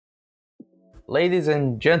ladies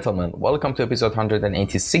and gentlemen, welcome to episode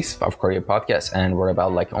 186 of Korea Podcast. And we're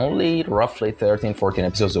about only roughly 13, 14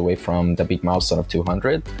 episodes away from the big milestone of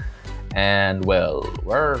 200. And well,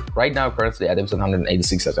 we're right now currently at episode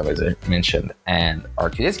 186, as I mentioned. And our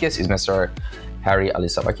today's guest is Mr. Harry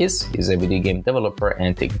Alisavakis. He's a video game developer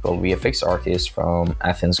and technical VFX artist from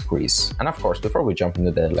Athens, Greece. And of course, before we jump into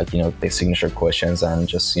the signature questions and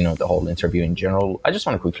just, the whole interview in general, I just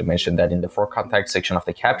want to quickly mention that in the for contact section of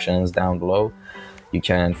the captions down below, you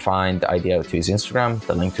can find the idea to his Instagram,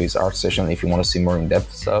 the link to his art session if you want to see more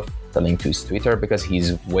in-depth stuff, the link to his Twitter because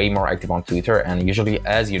he's way more active on Twitter. And usually,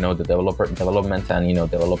 as you know, the development and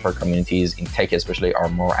developer communities in tech especially are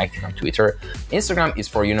more active on Twitter. Instagram is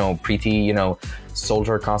for pretty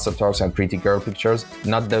soldier concept talks and pretty girl pictures.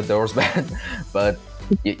 Not that those bad, but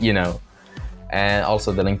And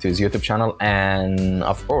also the link to his YouTube channel, and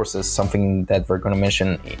of course, is something that we're going to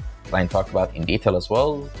mention and talk about in detail as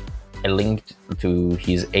well. A link to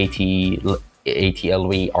his ATLV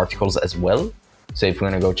articles as well. So if you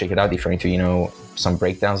want to go check it out, if you're into some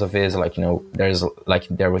breakdowns of his, there's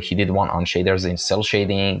he did one on shaders in cell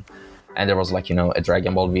shading, and there was a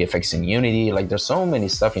Dragon Ball VFX in Unity. There's so many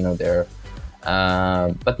stuff there.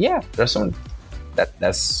 But yeah, there's some.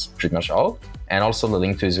 That's pretty much all, and also the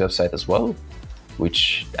link to his website as well,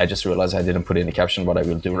 which I just realized I didn't put in the caption, but I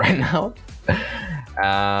will do right now.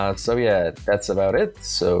 So yeah, that's about it.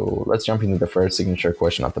 So let's jump into the first signature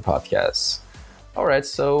question of the podcast. All right,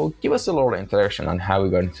 so give us a little introduction on how we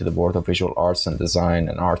got into the world of visual arts and design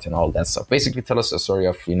and art and all that stuff. Basically, tell us a story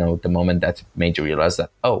of, the moment that made you realize that,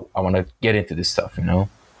 oh, I want to get into this stuff,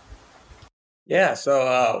 Yeah,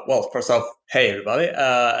 so, well, first off, hey, everybody,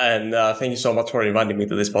 and thank you so much for inviting me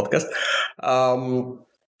to this podcast.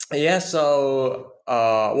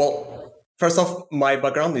 Well, first off, my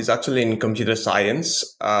background is actually in computer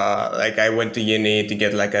science. I went to uni to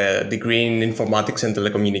get a degree in informatics and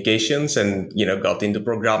telecommunications, and got into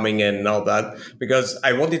programming and all that because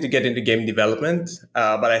I wanted to get into game development.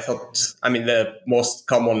 But I thought, the most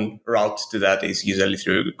common route to that is usually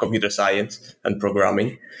through computer science and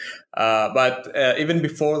programming. But even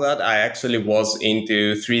before that, I actually was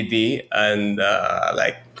into 3D and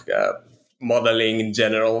modeling in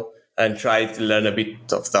general, and tried to learn a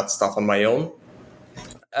bit of that stuff on my own.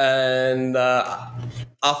 And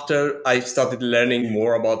after I started learning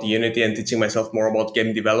more about Unity and teaching myself more about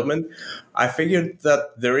game development, I figured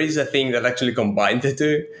that there is a thing that actually combined the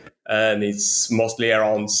two, and it's mostly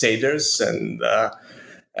around shaders. And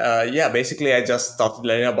basically I just started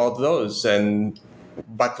learning about those. And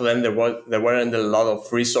back then there weren't a lot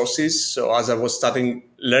of resources. So as I was starting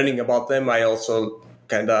learning about them, I also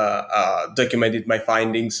kind of documented my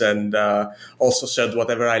findings and also shared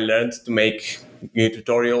whatever I learned to make new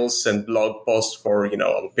tutorials and blog posts for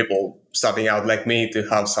people starting out like me to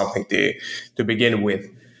have something to begin with.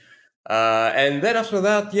 And then after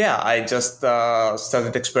that, I just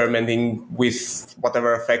started experimenting with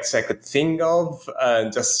whatever effects I could think of,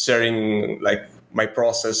 and just sharing my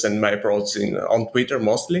process and my approach on Twitter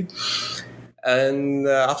mostly. And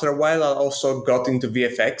after a while, I also got into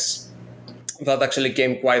VFX. That actually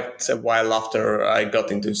came quite a while after I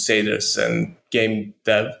got into shaders and game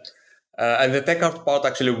dev. And the tech art part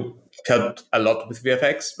actually helped a lot with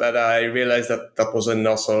VFX, but I realized that was an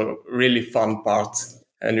also really fun part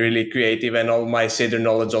and really creative, and all my shader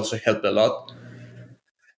knowledge also helped a lot.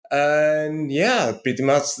 And pretty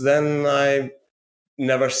much then I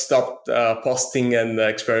never stopped posting and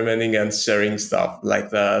experimenting and sharing stuff,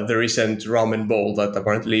 like the recent ramen bowl that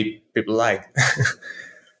apparently people like.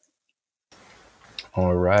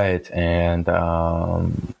 All right. And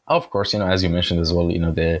of course, as you mentioned as well,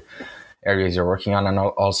 the areas you're working on. And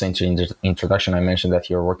also in the introduction, I mentioned that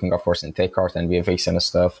you're working, of course, in tech art and VFX and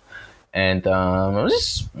stuff. And I was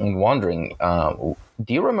just wondering, do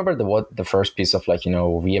you remember what the first piece of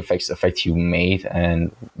VFX effect you made,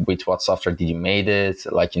 and with what software did you made it?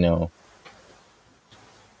 Well,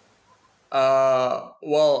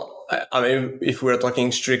 if we're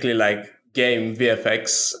talking strictly game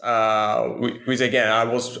VFX, which again, I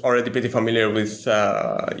was already pretty familiar with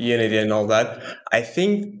Unity and all that. I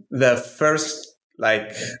think the first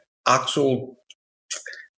actual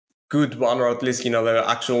good one, or at least the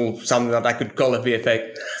actual something that I could call a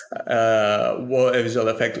VFX, a visual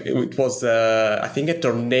effect. It was I think a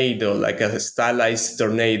tornado, a stylized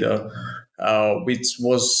tornado, which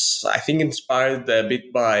was I think inspired a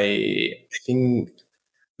bit by I think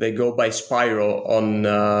they go by Spyro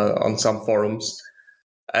on some forums.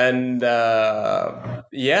 And I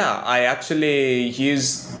actually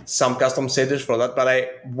used some custom shaders for that, but I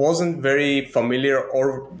wasn't very familiar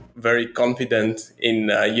or very confident in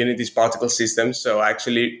Unity's particle system. So I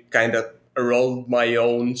actually kind of rolled my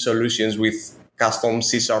own solutions with custom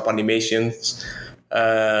C# animations,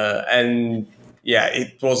 and yeah,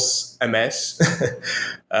 it was a mess,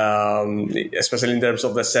 especially in terms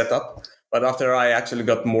of the setup. But after I actually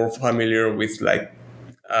got more familiar with like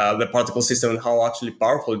the particle system and how actually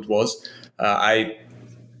powerful it was, I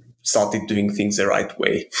started doing things the right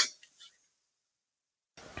way.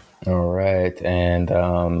 All right,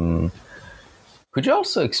 and could you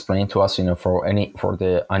also explain to us, for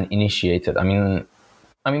the uninitiated? I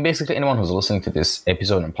mean, basically, anyone who's listening to this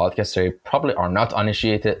episode and podcast, they probably are not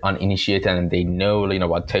uninitiated, and they know,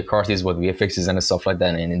 what tech art is, what VFX is, and stuff like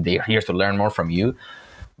that, and they're here to learn more from you.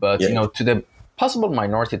 But Yeah. to the possible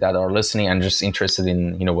minority that are listening and just interested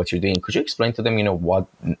in, what you're doing, could you explain to them,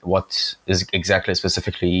 what is exactly,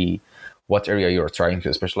 specifically, what area you're trying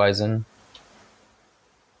to specialize in?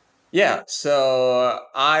 Yeah, so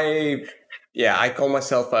I call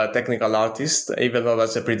myself a technical artist, even though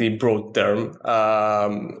that's a pretty broad term.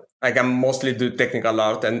 I can mostly do technical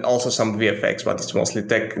art and also some VFX, but it's mostly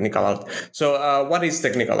technical art. So, what is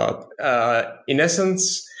technical art? In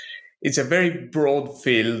essence, it's a very broad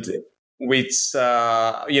field, which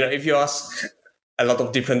if you ask a lot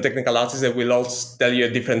of different technical artists, they will all tell you a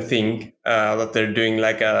different thing, that they're doing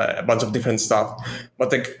like a bunch of different stuff. But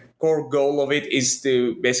the core goal of it is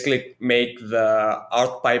to basically make the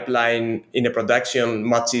art pipeline in a production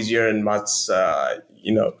much easier and much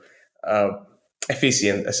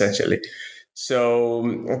efficient, essentially.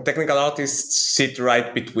 So technical artists sit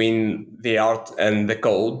right between the art and the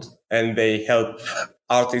code, and they help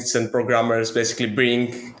artists and programmers basically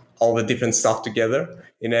bring all the different stuff together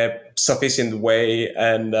in a sufficient way,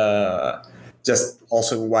 and just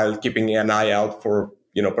also while keeping an eye out for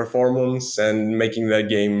performance and making the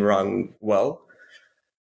game run well.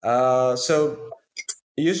 So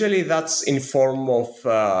usually that's in form of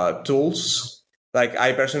tools. Like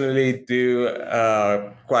I personally do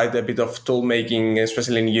quite a bit of tool making,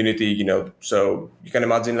 especially in Unity. So you can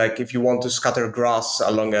imagine, like, if you want to scatter grass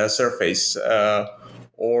along a surface,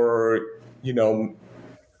 or you know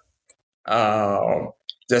uh,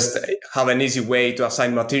 just have an easy way to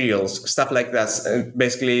assign materials, stuff like that. And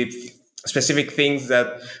basically, specific things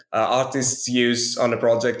that artists use on a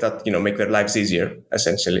project that make their lives easier,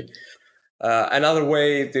 essentially. Another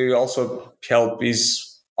way to also help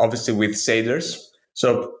is obviously with shaders.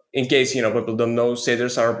 So, in case people don't know,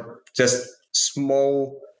 shaders are just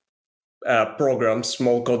small programs,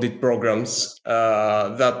 small coded programs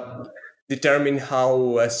that determine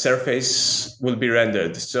how a surface will be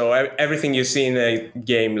rendered. So everything you see in a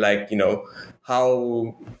game, like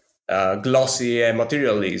how glossy a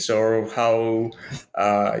material is, or how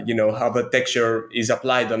the texture is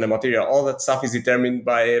applied on the material, all that stuff is determined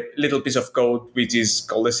by a little piece of code which is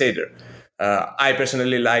called a shader. I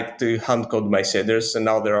personally like to hand code my shaders, and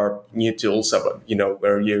now there are new tools about,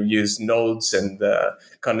 where you use nodes and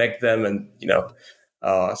connect them, and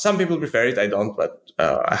some people prefer it. I don't, but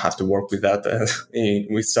I have to work with that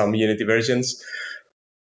with some Unity versions.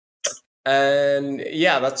 And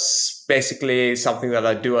yeah, that's basically something that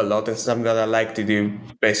I do a lot, and something that I like to do.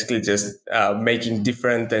 Basically, just making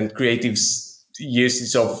different and creative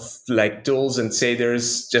uses of like tools and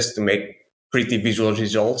shaders, just to make pretty visual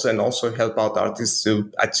results, and also help out artists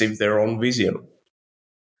to achieve their own vision.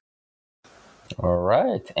 All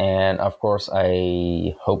right. And of course,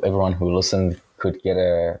 I hope everyone who listened could get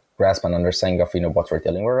a grasp and understanding of, what we're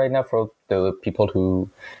dealing with right now for the people who,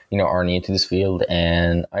 are new to this field.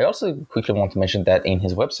 And I also quickly want to mention that in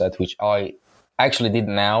his website, which I actually did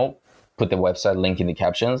now put the website link in the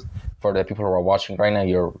captions for the people who are watching right now,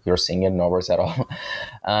 you're seeing it, no worries at all.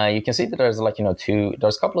 You can see that there's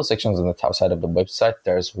there's a couple of sections on the top side of the website.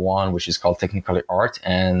 There's one which is called Technical Art.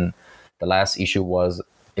 And the last issue was,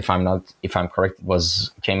 if I'm correct,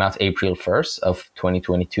 came out April 1st of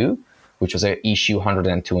 2022, which was issue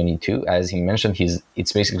 122. As he mentioned,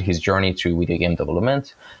 it's basically his journey through video game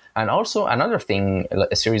development. And also another thing,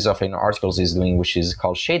 a series of articles he's doing, which is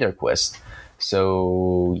called Shader Quest.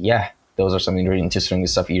 So yeah, those are some really interesting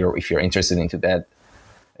stuff. If you're interested into that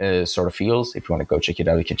sort of fields, if you want to go check it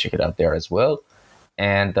out, you can check it out there as well.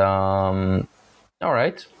 And all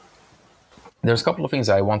right. There's a couple of things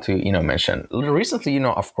I want to, mention. Recently,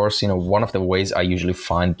 of course, one of the ways I usually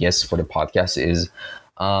find guests for the podcast is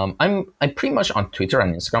I'm pretty much on Twitter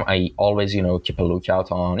and Instagram. I always, keep a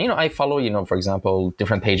lookout on, I follow, for example,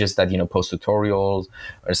 different pages that, post tutorials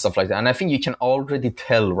or stuff like that. And I think you can already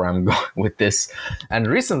tell where I'm going with this. And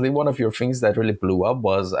recently, one of your things that really blew up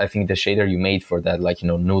was, I think, the shader you made for that,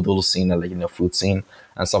 noodle scene, food scene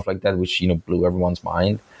and stuff like that, which, blew everyone's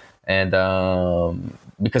mind. And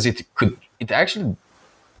because it actually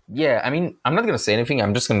yeah, I mean, I'm not gonna say anything.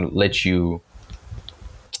 I'm just gonna let you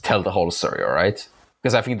tell the whole story, all right?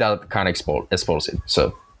 Because I think that kind of expose it.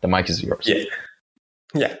 So the mic is yours. Yeah.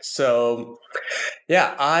 Yeah. So,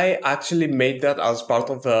 yeah, I actually made that as part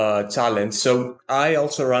of a challenge. So I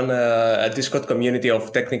also run a Discord community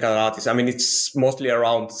of technical artists. I mean, it's mostly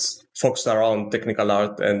focused around technical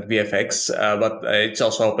art and VFX, but it's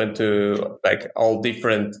also open to like all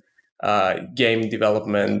different game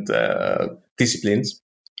development disciplines.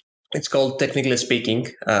 It's called Technically Speaking,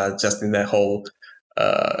 just in the whole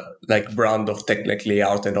like brand of technically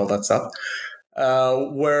art and all that stuff.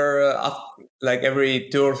 Where like every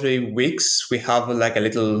 2 or 3 weeks we have like a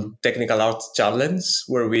little technical art challenge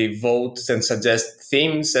where we vote and suggest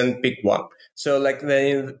themes and pick one. So like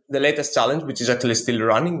the latest challenge, which is actually still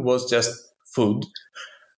running, was just food.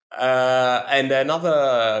 And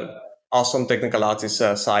another awesome technical artist,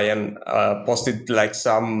 Cyan, posted like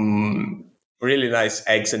some really nice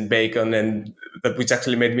eggs and bacon, and that which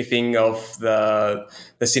actually made me think of the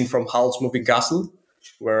scene from Howl's Moving Castle,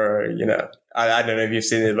 where I don't know if you've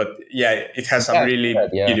seen it, but yeah, it has some Yeah, really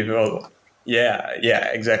yeah. beautiful. Yeah,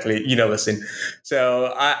 exactly. You know the scene.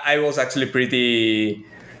 So I was actually pretty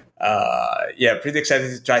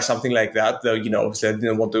excited to try something like that. Though obviously I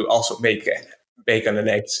didn't want to also make bacon and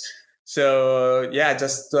eggs. So yeah, I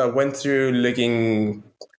just went through looking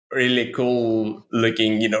really cool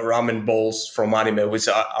looking ramen bowls from anime, which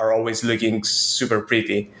are always looking super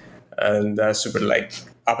pretty and super like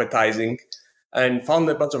appetizing, and found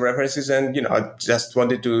a bunch of references, and I just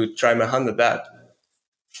wanted to try my hand at that.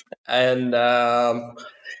 And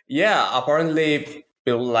yeah, apparently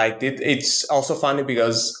people liked it. It's also funny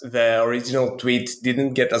because the original tweet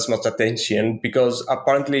didn't get as much attention because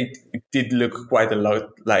apparently it did look quite a lot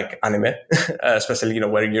like anime, especially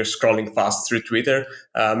when you're scrolling fast through Twitter.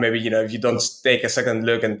 Maybe if you don't take a second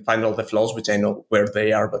look and find all the flaws, which I know where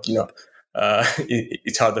they are, but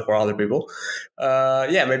it's harder for other people.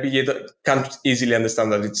 Yeah, maybe you can't easily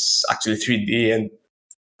understand that it's actually 3D and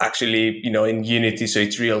actually in Unity, so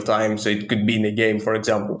it's real time, so it could be in a game, for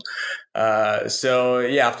example. So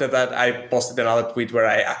yeah, after that I posted another tweet where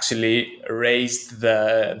I actually raised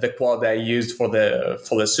the quad I used for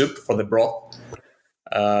the soup, for the broth.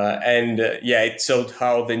 And yeah, it showed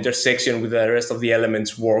how the intersection with the rest of the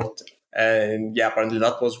elements worked, and yeah, apparently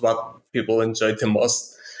that was what people enjoyed the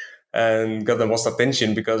most and got the most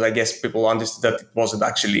attention, because I guess people understood that it wasn't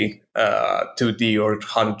actually 2D or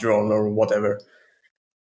hand drawn or whatever.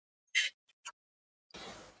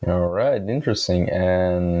 All right, interesting.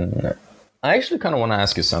 And I actually kind of want to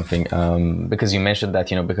ask you something, because you mentioned that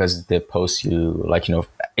because the post you like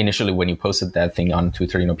initially when you posted that thing on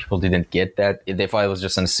Twitter, people didn't get that. They thought it was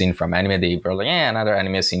just a scene from anime. They were like, yeah, another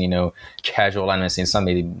anime scene, casual anime scene, some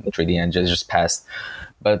maybe 3D and just passed.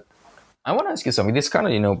 But I want to ask you something. This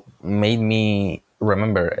kind of made me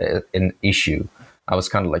remember an issue I was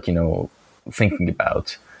kind of like thinking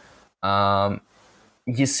about.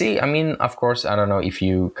 You see, I mean, of course, I don't know if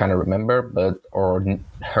you kind of remember, but or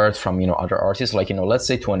heard from other artists, like let's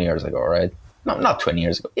say 20 years ago, right? No, not 20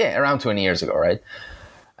 years ago. Yeah, around 20 years ago, right?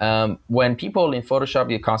 When people in Photoshop,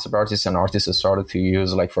 the concept artists and artists started to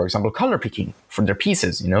use, like, for example, color picking for their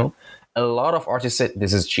pieces, a lot of artists said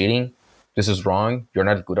this is cheating, this is wrong, you're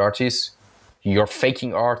not a good artist, you're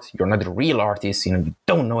faking art, you're not a real artist, you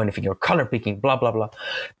don't know anything, you're color picking, blah blah blah.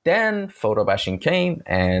 Then photo bashing came,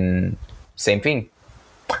 and same thing.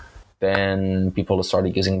 Then people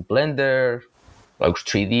started using Blender, like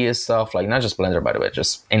 3D stuff, like not just Blender, by the way,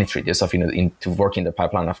 just any 3D stuff, to work in the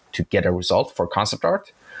pipeline to get a result for concept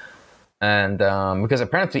art. And because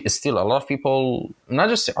apparently it's still a lot of people, not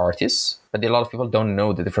just the artists, but a lot of people don't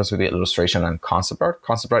know the difference between illustration and concept art.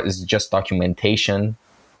 Concept art is just documentation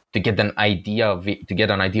to get an idea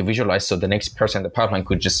visualized, so the next person in the pipeline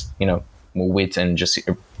could just move it and just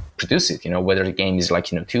produce it. Whether the game is like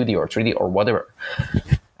 2D or 3D or whatever.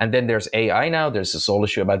 And then there's AI now. There's this whole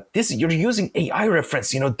issue about this. You're using AI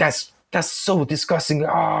reference. That's so disgusting.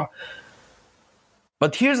 Ah.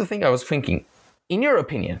 But here's the thing I was thinking. In your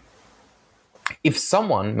opinion, if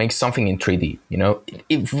someone makes something in 3D,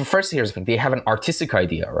 first here's the thing. They have an artistic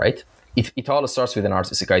idea, right? It all starts with an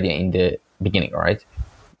artistic idea in the beginning, right?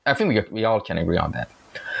 I think we all can agree on that.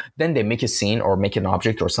 Then they make a scene or make an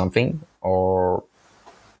object or something. Or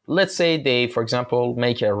let's say they, for example,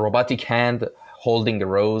 make a robotic hand holding a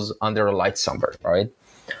rose under a light somewhere, right?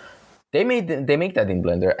 They make that in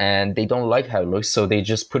Blender, and they don't like how it looks, so they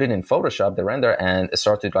just put it in Photoshop, the render, and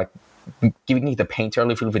started like giving it the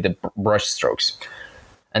painterly feel with the brush strokes,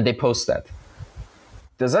 and they post that.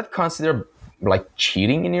 Does that consider like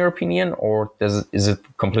cheating in your opinion, or is it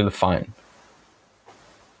completely fine?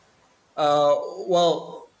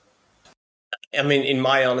 Well, I mean, in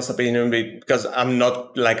my honest opinion, because I'm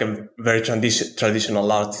not like a very traditional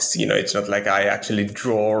artist, it's not like I actually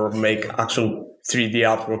draw or make actual 3D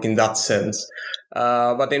artwork in that sense.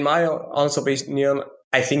 But in my honest opinion,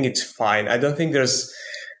 I think it's fine. I don't think there's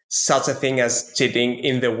such a thing as cheating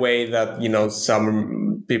in the way that,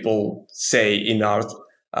 some people say in art.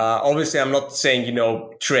 Obviously, I'm not saying,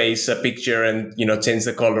 trace a picture and, change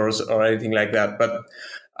the colors or anything like that. But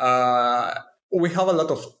we have a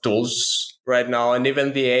lot of tools right now, and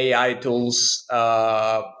even the AI tools,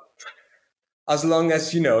 as long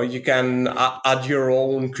as, you can add your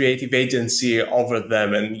own creative agency over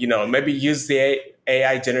them and, maybe use the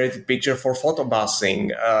AI generated picture for photo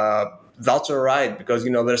busing. That's all right, because,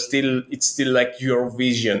 it's still like your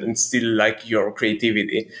vision and still like your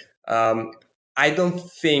creativity. I don't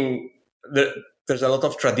think that there's a lot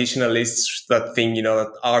of traditionalists that think,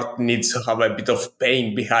 that art needs to have a bit of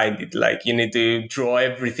pain behind it. Like you need to draw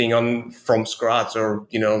everything on from scratch, or,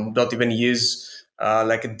 not even use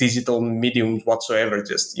like a digital medium whatsoever,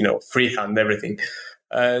 just, freehand everything.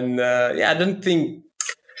 And I don't think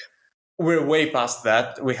we're way past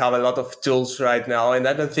that. We have a lot of tools right now, and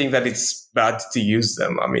I don't think that it's bad to use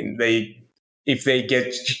them. I mean, if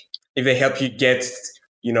they help you get,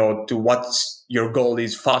 to what your goal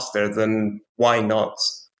is faster, then why not?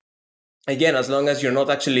 Again, as long as you're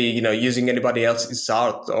not actually, using anybody else's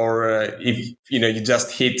art, or if, you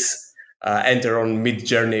just hit enter on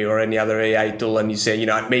Midjourney or any other AI tool and you say,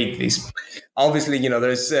 I made this. Obviously,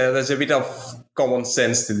 there's a bit of common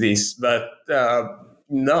sense to this, but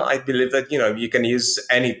no, I believe that, you can use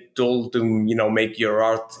any tool to, make your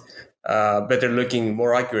art better looking,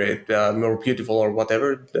 more accurate, more beautiful, or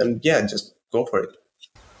whatever. Then just go for it.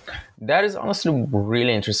 That is honestly a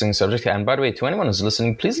really interesting subject. And by the way, to anyone who's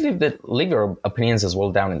listening, please leave your opinions as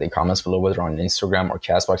well down in the comments below, whether on Instagram or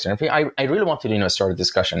Castbox or anything. I really wanted to start a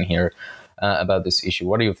discussion here about this issue.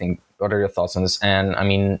 What do you think? What are your thoughts on this? And I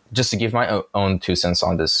mean, just to give my own 2 cents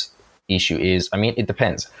on this issue is, I mean, it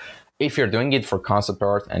depends. If you're doing it for concept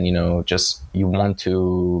art and, just you want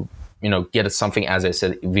to, get something, as I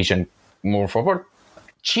said, vision more forward,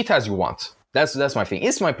 cheat as you want. That's my thing.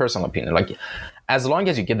 It's my personal opinion. Like, as long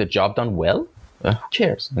as you get the job done well,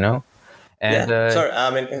 cheers,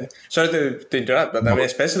 And sorry to interrupt, but I mean,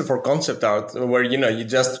 especially for concept art, where you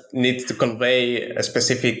just need to convey a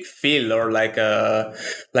specific feel, or like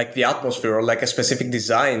the atmosphere, or like a specific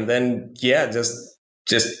design. Then just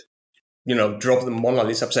drop the Mona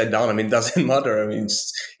Lisa upside down. I mean, it doesn't matter. I mean,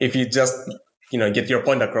 if you just get your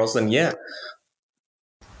point across, then yeah.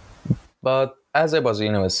 But as I was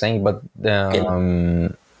saying, but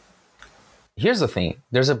here's the thing.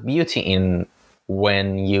 There's a beauty in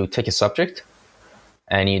when you take a subject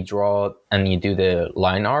and you draw and you do the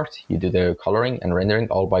line art, you do the coloring and rendering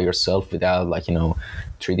all by yourself without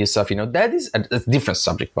 3D stuff. That is a different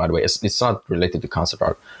subject, by the way. It's not related to concept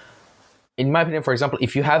art. In my opinion, for example,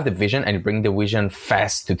 if you have the vision and you bring the vision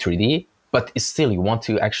fast to 3D, but still you want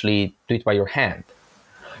to actually do it by your hand,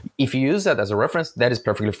 if you use that as a reference, that is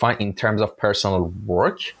perfectly fine in terms of personal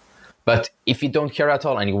work. But if you don't care at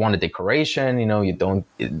all and you want a decoration, you don't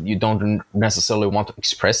necessarily want to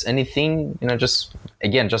express anything, just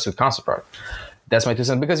with concept art. That's my 2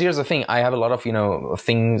 cents. Because here's the thing: I have a lot of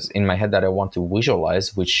things in my head that I want to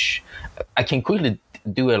visualize, which I can quickly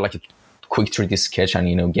do a quick 3D sketch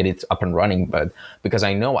and get it up and running. But because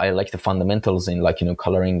I know I like the fundamentals in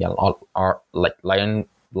coloring and all art, like line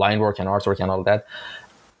work and artwork and all that,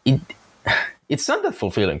 it's not that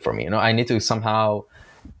fulfilling for me. I need to somehow.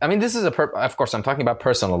 I mean, this is of course, I'm talking about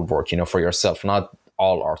personal work, for yourself, not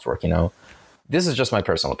all artwork, This is just my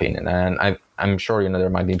personal opinion. And I'm sure, there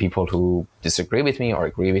might be people who disagree with me or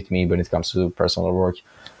agree with me when it comes to personal work.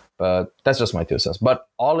 But that's just my 2 cents. But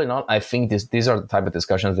all in all, I think these are the type of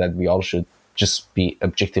discussions that we all should just be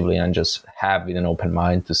objectively and just have with an open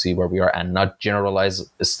mind to see where we are and not generalize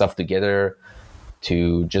stuff together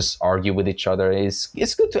to just argue with each other. It's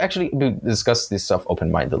good to actually discuss this stuff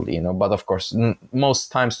open-mindedly, But of course,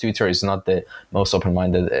 most times Twitter is not the most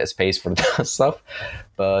open-minded space for that stuff.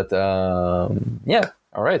 But all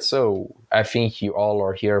right. So I think you all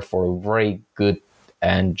are here for a very good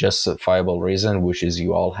and justifiable reason, which is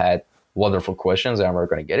you all had wonderful questions, and we're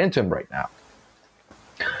going to get into them right now.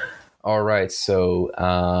 All right. So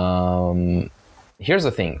here's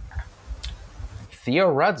the thing.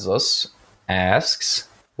 Theo Radzos asks,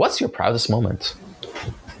 what's your proudest moment?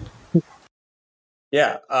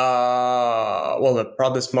 Well, the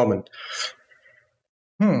proudest moment.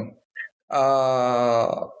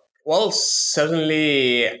 Well,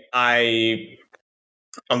 certainly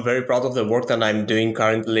I'm very proud of the work that I'm doing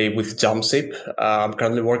currently with Jumpship. I'm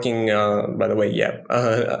currently working, by the way,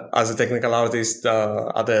 as a technical artist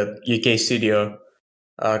at a UK studio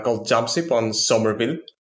called Jumpship on Somerville.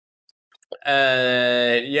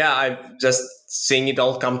 I'm just seeing it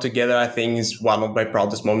all come together. I think is one of my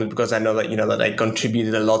proudest moments, because I know that that I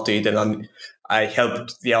contributed a lot to it, and I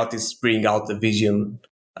helped the artists bring out the vision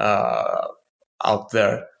out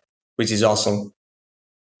there, which is awesome.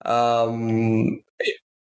 Um,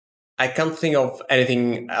 I can't think of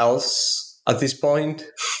anything else at this point,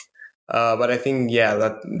 but I think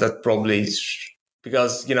that probably is,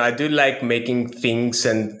 because I do like making things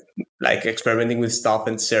and like experimenting with stuff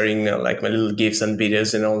and sharing like my little gifs and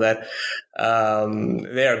videos and all that.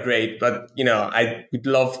 They are great, but I would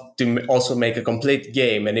love to also make a complete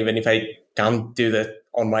game, and even if I can't do that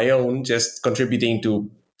on my own, just contributing to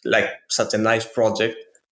like such a nice project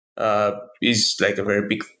is like a very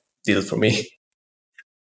big deal for me.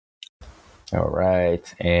 All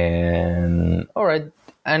right, and all right,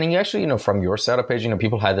 and actually, from your setup page,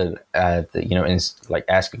 people had like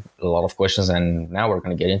ask a lot of questions, and now we're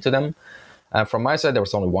going to get into them. From my side, there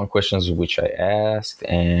was only one question which I asked,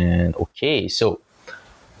 and okay, so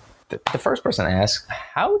the first person asked,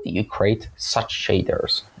 "How do you create such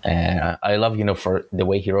shaders?" And I love, for the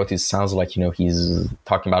way he wrote it, sounds like he's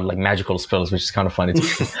talking about like magical spells, which is kind of funny,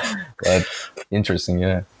 but interesting,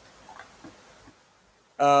 yeah.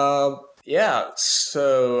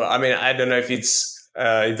 So I mean, I don't know if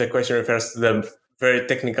the question refers to the very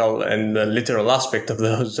technical and literal aspect of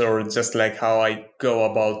those, or just like how I go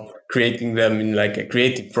about creating them in like a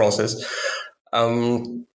creative process.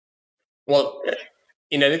 Well,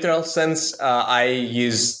 in a literal sense, I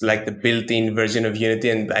use like the built-in version of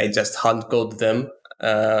Unity, and I just hand code them,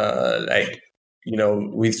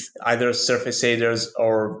 with either surface shaders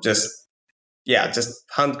or just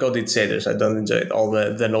hand coded shaders. I don't enjoy all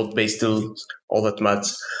the node based tools all that much.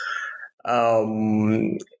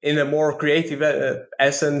 In a more creative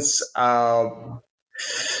essence, I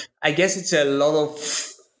guess it's a lot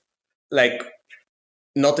of like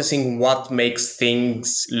noticing what makes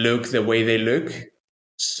things look the way they look.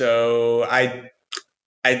 So I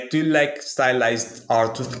do like stylized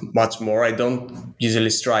art much more. I don't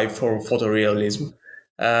usually strive for photorealism,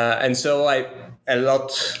 and so a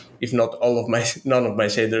lot, if not all of my none of my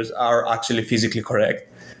shaders are actually physically correct.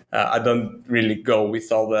 I don't really go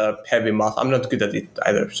with all the heavy math. I'm not good at it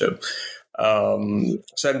either. So I'm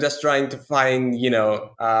just trying to find,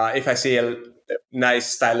 if I see a nice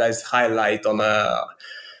stylized highlight on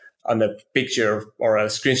a picture or a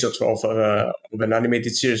screenshot of an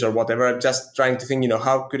animated series or whatever, I'm just trying to think,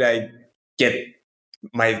 how could I get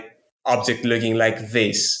my object looking like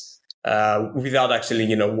this without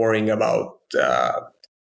actually, worrying about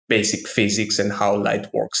basic physics and how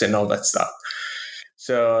light works and all that stuff.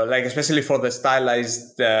 So, like, especially for the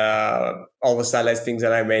stylized, all the stylized things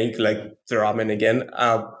that I make, like the ramen again,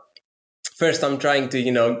 first I'm trying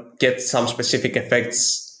to, get some specific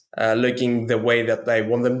effects looking the way that I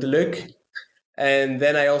want them to look. And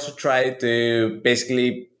then I also try to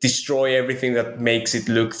basically destroy everything that makes it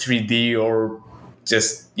look 3D, or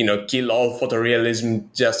just, kill all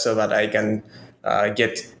photorealism, just so that I can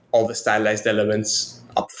get all the stylized elements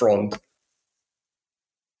up front.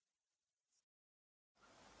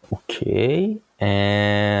 Okay,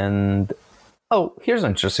 and here's an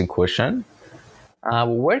interesting question.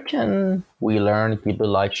 Where can we learn people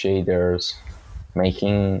like shaders?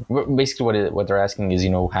 Basically what they're asking is,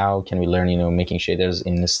 how can we learn, making shaders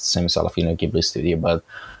in the same style of, Ghibli Studio? But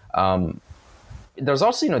there's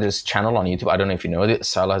also, this channel on YouTube. I don't know if you know it.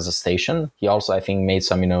 Sala has a station. He also, I think, made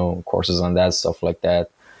some, courses on that, stuff like that.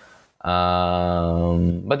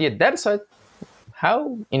 But yeah, that aside,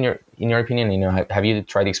 how, in your opinion, have you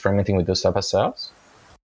tried experimenting with those type of styles?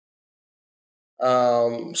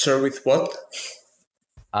 Sure, with what?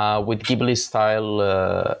 With Ghibli style.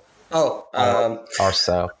 Our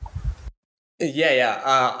style. Yeah.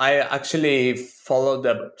 I actually followed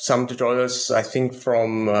some tutorials, I think,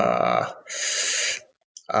 from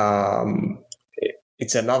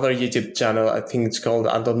it's another YouTube channel. I think it's called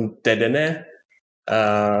Anton Dedene.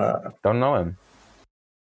 Don't know him.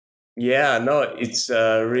 Yeah, no, it's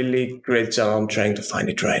a really great channel. I'm trying to find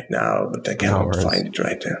it right now, but I cannot find it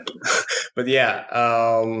right now. But yeah,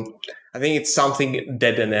 I think it's something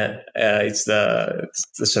Dedene. It's the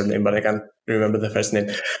surname, but I can't remember the first name.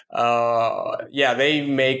 They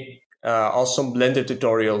make awesome Blender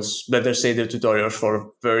shader tutorials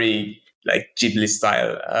for very like Ghibli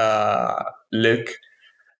style look.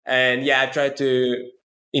 And I try to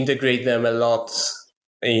integrate them a lot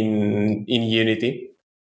in Unity.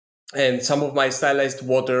 and some of my stylized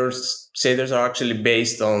water shaders are actually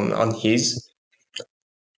based on his.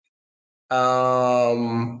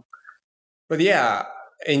 But yeah,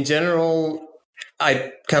 in general,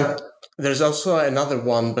 I can't. There's also another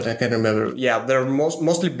one, but I can't remember. Yeah, there are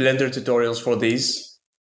mostly Blender tutorials for these.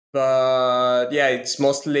 But yeah, it's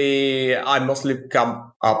mostly I mostly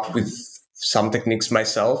come up with some techniques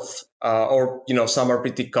myself, or some are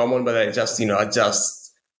pretty common, but I just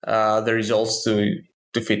adjust the results to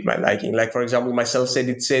fit my liking. Like for example, my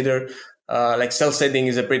self-shaded shader. Like self-shading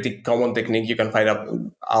is a pretty common technique. You can find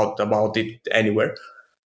out about it anywhere.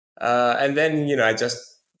 And then I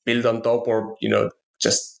just build on top, or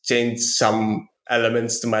just change some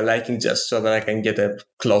elements to my liking, just so that I can get a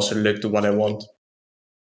closer look to what I want.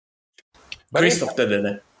 But Christoph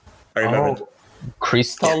Dedenne. I remember.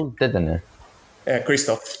 Crystal Dedenne.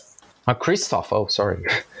 Christoph. Christoph. Oh, sorry.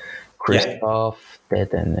 Christoph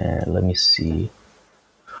Dedenne. Let me see.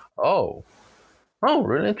 Oh,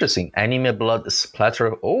 really interesting. Anime blood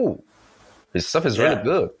splatter. Oh, his stuff is really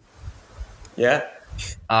good. Yeah.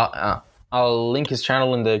 I'll link his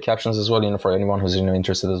channel in the captions as well, for anyone who's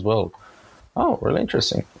interested as well. Oh, really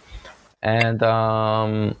interesting. And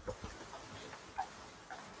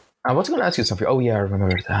I was going to ask you something. Oh yeah, I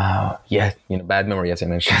remember. Yeah, bad memory, as I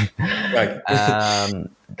mentioned. Right.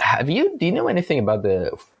 Do you know anything about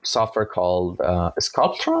the software called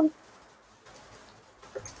Sculptron?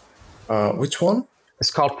 Which one?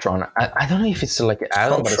 Sculptron. I don't know if it's like an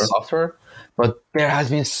add-on, but a software. But there has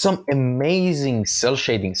been some amazing cell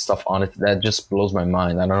shading stuff on it that just blows my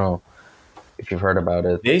mind. I don't know if you've heard about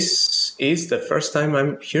it. This is the first time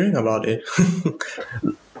I'm hearing about it.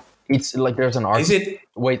 It's like there's an artist. Is it?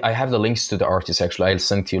 Wait, I have the links to the artist, actually. I'll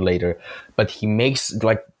send to you later. But he makes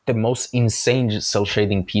like the most insane cell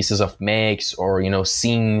shading pieces of mechs, or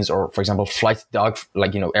scenes, or for example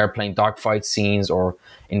airplane dogfight scenes or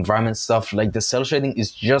environment stuff. Like the cell shading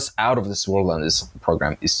is just out of this world on this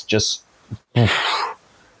program. It's just and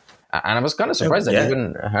I was kind of surprised that I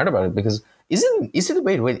even heard about it, because is it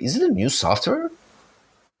a new software?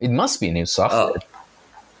 It must be a new software.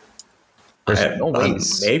 There's no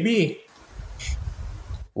ways. Maybe.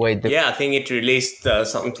 Wait. I think it released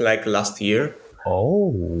something like last year.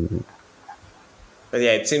 Oh. But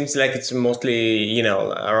yeah, it seems like it's mostly,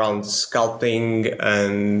 around sculpting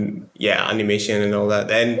and animation and all that.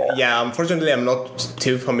 And unfortunately, I'm not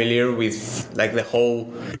too familiar with like the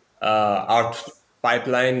whole art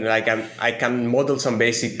pipeline. Like I can model some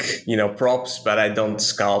basic, props, but I don't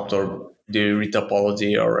sculpt or do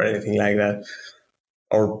retopology or anything like that,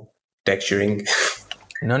 or texturing.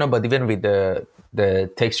 No, but even with the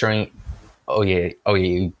texturing,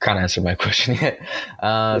 you can't answer my question yet.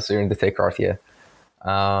 So you're in the tech art, yeah.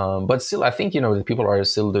 But still, I think the people are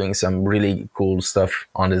still doing some really cool stuff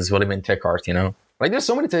on this development tech art. Like there's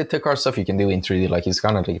so many tech art stuff you can do in 3D. Like it's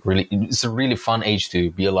kind of like it's a really fun age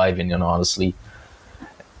to be alive in. Honestly.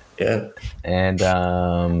 Yeah. And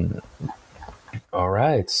all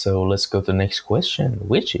right, so let's go to the next question,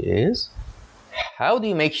 which is, how do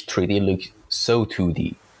you make 3D look so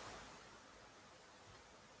 2D?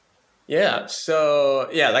 Yeah. So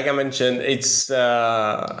like I mentioned, it's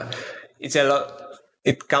a lot.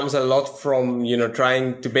 It comes a lot from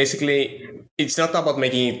trying to basically. It's not about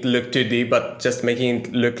making it look 2D, but just making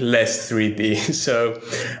it look less 3D. So,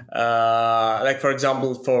 like for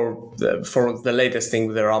example, for the latest thing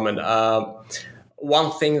with the ramen,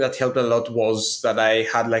 one thing that helped a lot was that I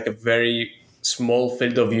had like a very small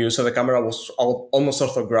field of view, so the camera was almost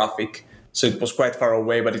orthographic. So it was quite far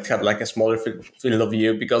away, but it had like a smaller field of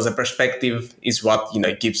view, because the perspective is what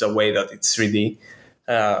gives away that it's 3D.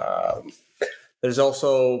 There's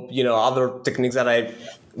also other techniques that I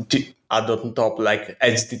add on top, like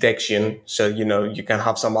edge detection. So you can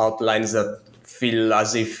have some outlines that feel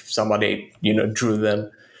as if somebody drew them.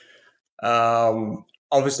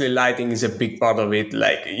 Obviously, lighting is a big part of it.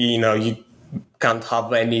 Like you can't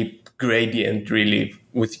have any gradient really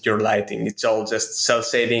with your lighting. It's all just cell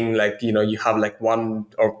shading. Like you have like one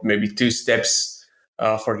or maybe two steps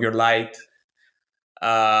for your light.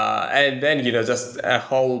 And then just a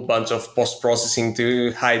whole bunch of post-processing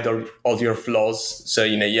to hide all your flaws. So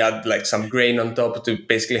you add like some grain on top to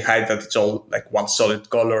basically hide that it's all like one solid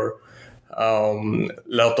color.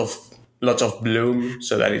 Lot of bloom,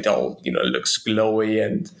 so that it all looks glowy,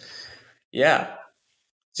 and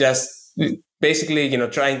just basically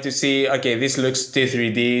trying to see, okay, this looks too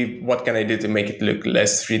 3D. What can I do to make it look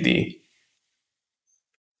less 3D?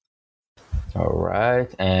 All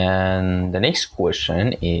right, and the next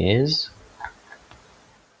question is,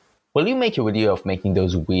 will you make a video of making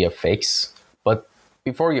those VFX, but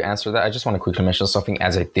before you answer that, I just want to quickly mention something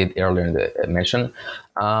as I did earlier in the mention.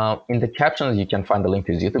 In the captions, you can find the link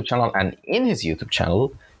to his YouTube channel, and in his YouTube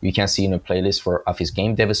channel, you can see a playlist of his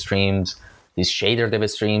game dev streams, his shader dev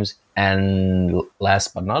streams, and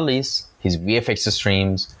last but not least, his VFX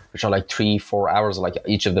streams, which are like 3-4 hours, like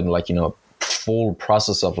each of them, like full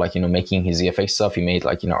process of making his VFX stuff. He made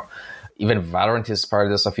even Valorant is part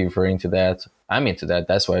of the stuff. Referring to that, I'm into that.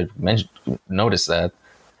 That's why I noticed that.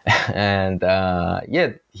 And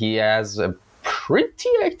he has a pretty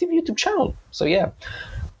active YouTube channel. So yeah,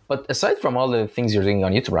 but aside from all the things you're doing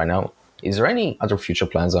on YouTube right now, is there any other future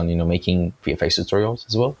plans on making VFX tutorials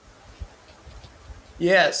as well?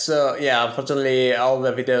 Yeah, so unfortunately, all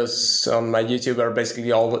the videos on my YouTube are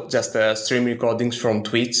basically all just stream recordings from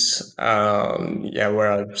tweets.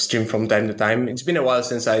 Where I stream from time to time. It's been a while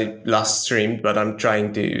since I last streamed, but I'm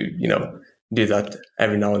trying to do that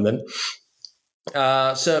every now and then.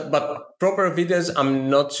 But proper videos, I'm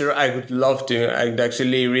not sure. I would love to. I'd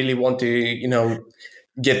actually really want to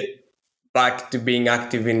get back to being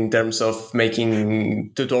active in terms of making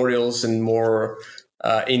tutorials and more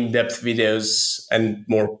in-depth videos, and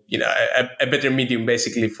more a better medium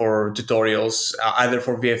basically for tutorials, either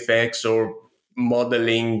for VFX or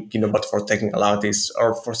modeling, but for technical artists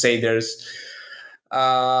or for shaders.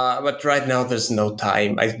 But right now there's no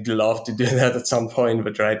time. I'd love to do that at some point,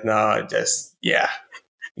 but right now it's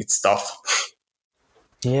tough.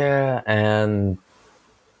 Yeah, and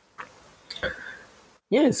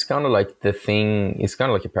yeah, it's kind of like the thing. It's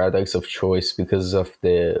kind of like a paradox of choice because of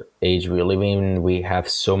the age we live in. We have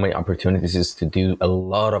so many opportunities to do a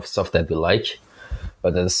lot of stuff that we like,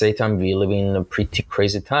 but at the same time, we live in pretty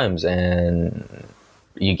crazy times, and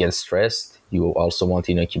you get stressed. You also want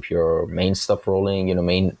to keep your main stuff rolling,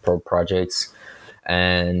 main projects,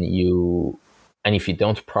 and if you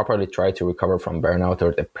don't properly try to recover from burnout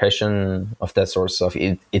or depression of that sort of stuff,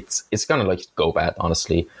 it's gonna go bad,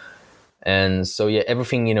 honestly. And so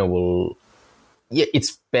everything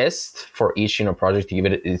it's best for each project to give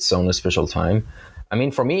it its own special time. I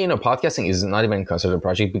mean, for me, podcasting is not even considered a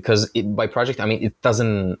project because by project I mean it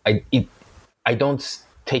doesn't I don't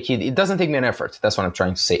take it doesn't take me an effort. That's what I'm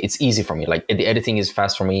trying to say. It's easy for me. Like the editing is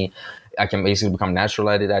fast for me. I can basically become natural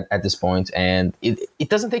at it at this point, and it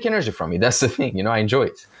doesn't take energy from me. That's the thing. I enjoy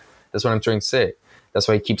it. That's what I'm trying to say. That's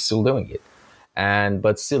why I keep still doing it.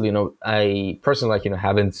 But still, I personally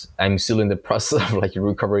I'm still in the process of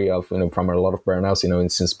recovery of from a lot of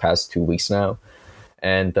burnouts since past 2 weeks now.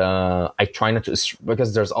 And I try not to,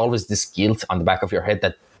 because there's always this guilt on the back of your head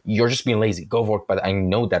that you're just being lazy, go work. But I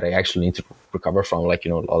know that I actually need to recover from all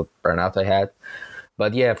the burnout I had.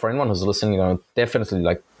 But yeah, for anyone who's listening,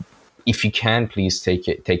 definitely if you can, please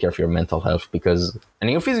take care of your mental health and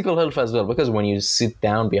your physical health as well, because when you sit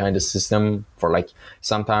down behind the system for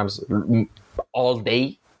sometimes all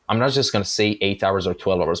day, I'm not just going to say 8 hours or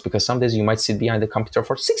 12 hours, because some days you might sit behind the computer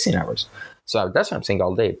for 16 hours. So that's what I'm saying,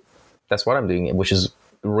 all day. That's what I'm doing, which is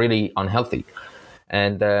really unhealthy.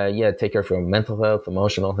 And take care of your mental health,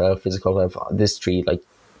 emotional health, physical health, this three,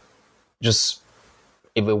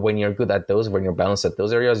 when you're good at those, when you're balanced at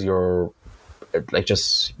those areas, your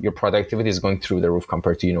productivity is going through the roof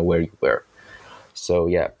compared to where you were. So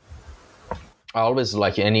yeah, I always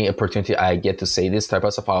any opportunity I get to say this type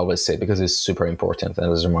of stuff, I always say it because it's super important and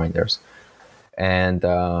as reminders. And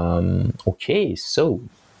okay, so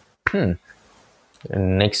the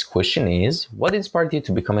next question is, what inspired you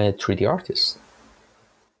to become a 3D artist?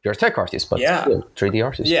 You're a tech artist, but still 3D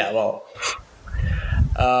artist. Yeah, well,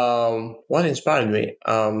 what inspired me?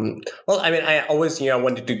 Well, I mean, I always,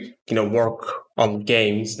 wanted to, work on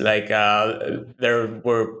games. There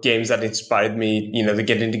were games that inspired me, to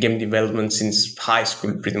get into game development since high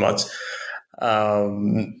school, pretty much.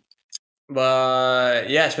 But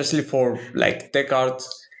yeah, especially for tech art,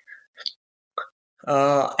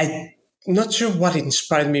 I'm not sure what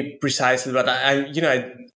inspired me precisely, but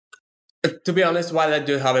to be honest, while I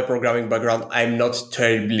do have a programming background, I'm not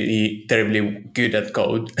terribly good at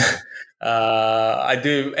code. I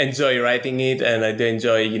do enjoy writing it, and I do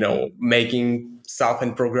enjoy, making stuff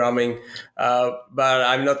and programming. But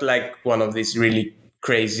I'm not one of these really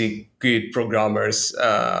crazy good programmers.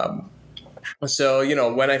 So,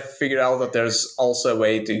 when I figured out that there's also a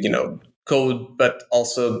way to, code, but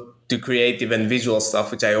also to create even visual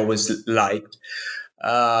stuff, which I always liked,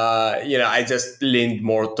 I just leaned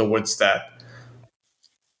more towards that.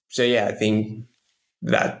 So yeah, I think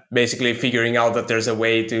that basically figuring out that there's a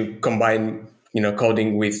way to combine,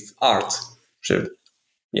 coding with art. So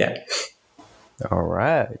yeah. All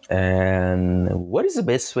right. And what is the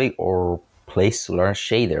best way or place to learn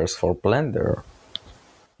shaders for Blender?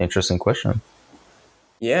 Interesting question.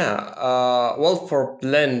 Yeah. Well, for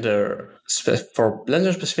Blender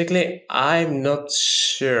specifically, I'm not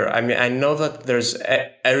sure. I mean, I know that there's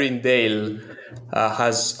Erin Dale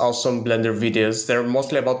has awesome Blender videos. They're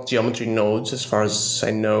mostly about geometry nodes, as far as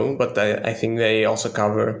I know, but I think they also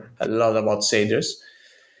cover a lot about shaders.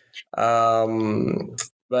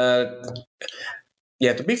 But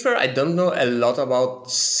yeah, to be fair, I don't know a lot about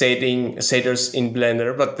shaders in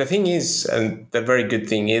Blender, but the thing is, and the very good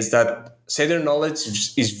thing is that shader knowledge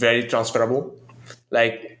is very transferable.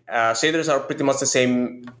 Like shaders are pretty much the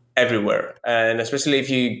same everywhere, and especially if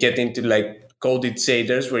you get into like coded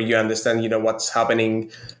shaders where you understand, what's happening,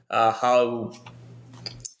 how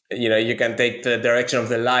you can take the direction of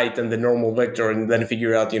the light and the normal vector and then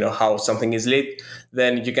figure out how something is lit,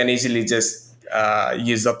 then you can easily just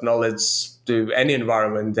use that knowledge to any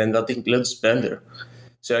environment, and that includes Blender.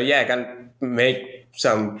 So yeah, I can make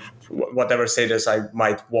some whatever shaders I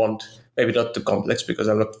might want. Maybe not too complex because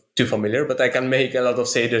I'm not too familiar, but I can make a lot of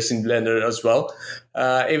shaders in Blender as well.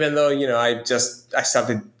 Even though I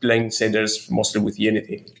started playing shaders mostly with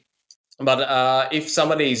Unity. But if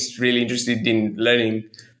somebody is really interested in learning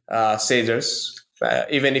shaders,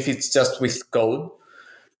 even if it's just with code,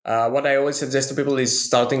 what I always suggest to people is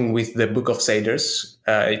starting with the Book of Shaders.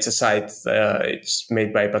 It's a site. It's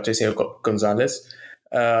made by Patricio Gonzalez,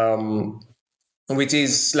 which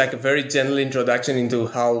is like a very gentle introduction into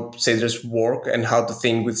how shaders work and how to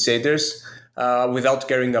think with shaders, without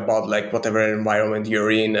caring about like whatever environment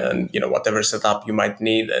you're in and whatever setup you might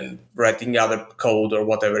need and writing other code or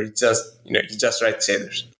whatever. It's just you just write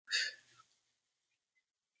shaders.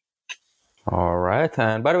 All right.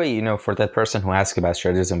 And by the way, for that person who asked about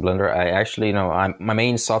shaders in Blender, I actually, my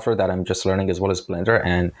main software that I'm just learning as well as Blender,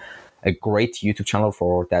 and a great YouTube channel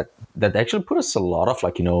for that actually put us a lot of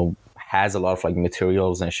like, has a lot of like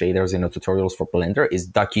materials and shaders, tutorials for Blender is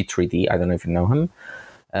Ducky 3D. I don't know if you know him,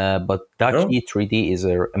 but Ducky 3D is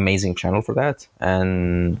an amazing channel for that.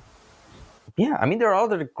 And yeah, I mean, there are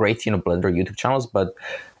other great, Blender YouTube channels, but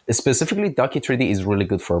specifically Ducky 3D is really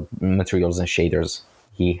good for materials and shaders.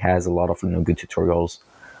 He has a lot of good tutorials.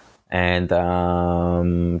 And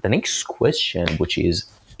the next question, which is,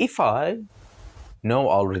 if I know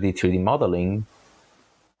already 3D modeling,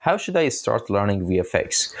 how should I start learning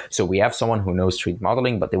VFX? So we have someone who knows 3D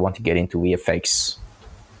modeling, but they want to get into VFX.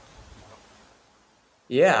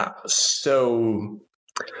 Yeah. So,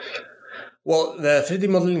 well, the 3D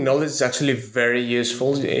modeling knowledge is actually very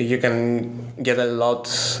useful. You can get a lot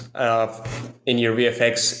in your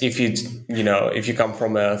VFX if you come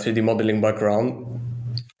from a 3D modeling background.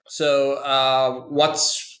 So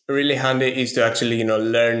what's really handy is to actually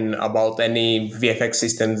learn about any VFX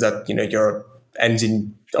systems that your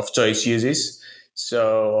engine of choice uses.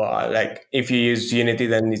 So like if you use Unity,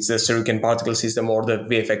 then it's the Shuriken particle system or the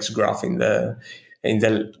VFX graph in the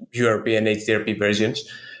URP and HDRP versions.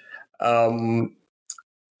 And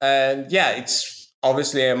yeah, it's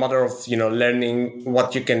obviously a matter of learning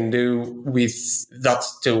what you can do with that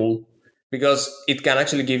tool, because it can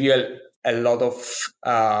actually give you a lot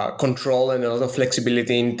of control and a lot of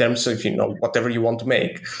flexibility in terms of whatever you want to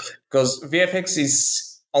make. Because VFX is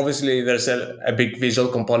obviously, there's a big visual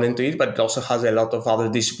component to it, but it also has a lot of other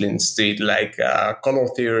disciplines to it, like color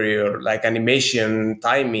theory or like animation,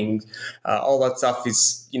 timing. All that stuff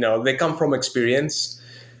is they come from experience.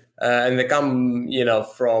 And they come,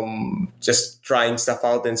 from just trying stuff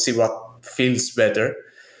out and see what feels better.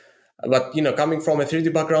 But coming from a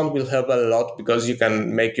 3D background will help a lot, because you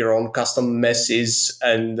can make your own custom meshes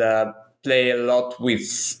and play a lot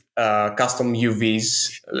with custom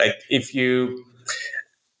UVs. Like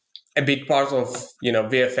a big part of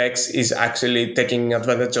VFX is actually taking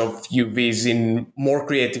advantage of UVs in more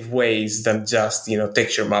creative ways than just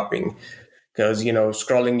texture mapping. Because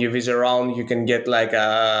scrolling UVs around, you can get like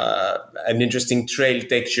an interesting trail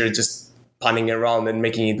texture just panning around and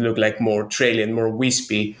making it look like more traily and more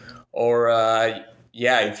wispy. Or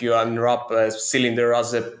if you unwrap a cylinder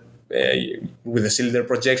with a cylinder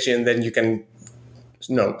projection, then you can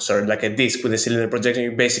like a disk with a cylinder projection,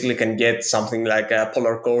 you basically can get something like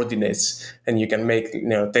polar coordinates, and you can make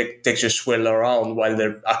textures swirl around while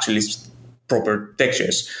they're actually proper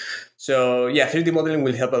textures. So yeah, 3D modeling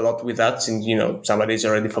will help a lot with that, since somebody is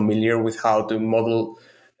already familiar with how to model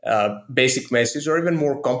basic meshes or even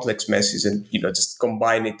more complex meshes, and just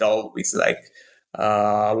combine it all with like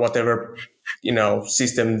whatever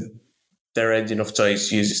system their engine of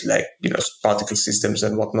choice uses, like particle systems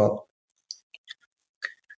and whatnot.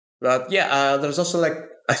 But yeah, there's also like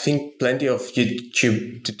I think plenty of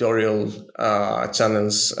YouTube tutorial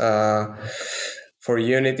channels for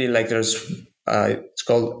Unity. Like there's it's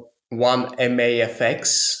called One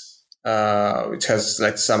MAFX. which has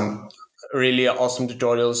like some really awesome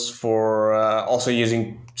tutorials for also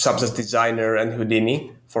using Substance Designer and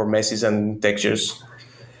Houdini for meshes and textures.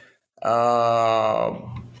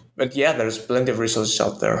 But yeah, there's plenty of resources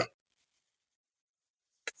out there.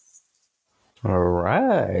 All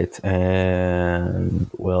right. And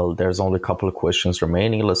well, there's only a couple of questions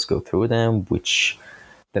remaining. Let's go through them. Which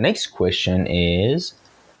the next question is,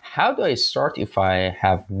 how do I start if I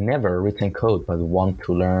have never written code but want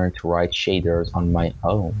to learn to write shaders on my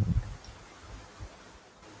own?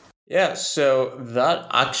 Yeah, so that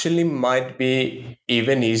actually might be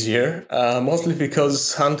even easier, mostly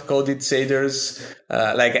because hand-coded shaders,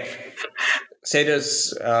 like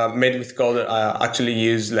shaders made with code, actually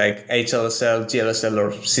use like HLSL, GLSL,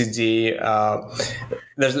 or CG.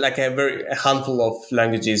 There's like a handful of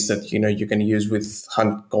languages that you can use with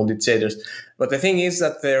hand-coded shaders. But the thing is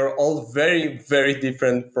that they're all very, very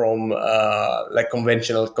different from like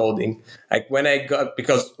conventional coding. Like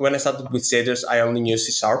because when I started with shaders, I only knew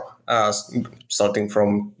C Sharp, starting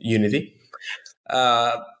from Unity.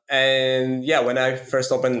 And yeah, when I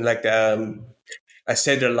first opened like a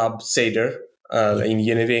shader lab shader in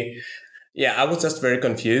Unity, yeah, I was just very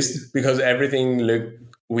confused because everything looked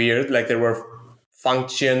weird. Like there were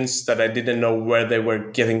functions that I didn't know where they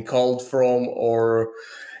were getting called from, or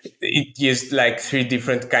it used like three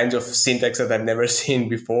different kinds of syntax that I've never seen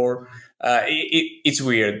before. It's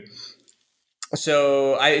weird.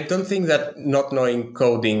 So I don't think that not knowing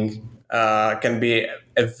coding can be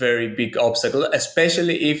a very big obstacle,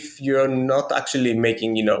 especially if you're not actually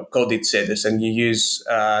making coded shaders and you use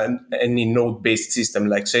any node-based system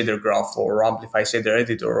like Shader Graph or Amplify Shader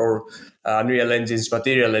Editor or Unreal Engine's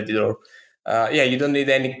Material Editor. Yeah, you don't need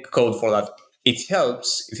any code for that. It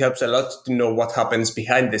helps. It helps a lot to know what happens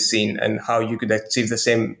behind the scene and how you could achieve the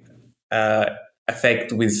same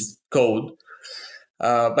effect with code.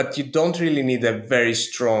 But you don't really need a very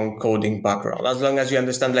strong coding background as long as you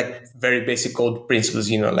understand like very basic code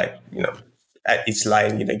principles. Each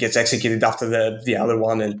line gets executed after the other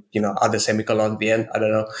one, and add a semicolon at the end. I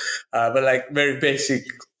don't know, but like very basic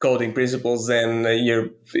coding principles, then you're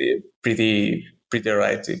pretty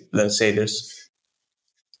right to learn shaders.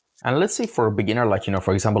 And let's say for a beginner, like,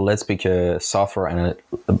 for example, let's pick a software and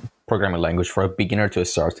a programming language for a beginner to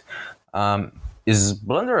start. Is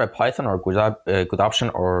Blender a Python or a good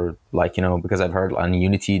option? Or like, because I've heard on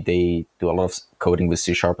Unity, they do a lot of coding with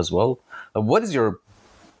C# as well. What is your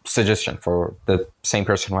suggestion for the same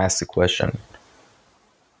person who asked the question?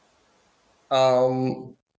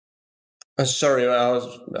 Sorry,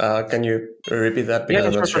 can you repeat that? Because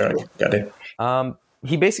I'm not sure I got it.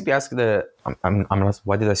 He basically asked I'm not,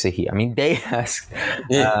 why did I say he? I mean, they asked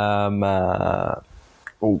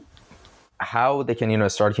how they can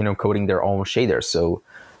start coding their own shaders. So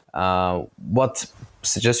what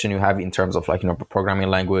suggestion you have in terms of like programming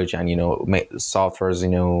language and softwares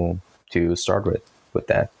to start with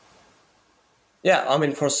that? Yeah, I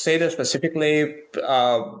mean, for shaders specifically,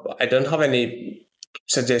 I don't have any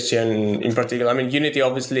suggestion in particular. I mean, Unity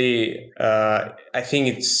obviously, I think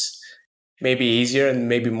it's maybe easier and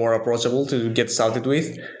maybe more approachable to get started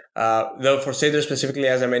with. Though for Shader specifically,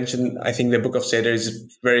 as I mentioned, I think the Book of Shader is a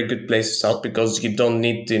very good place to start because you don't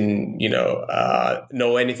need to,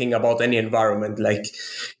 know anything about any environment. Like,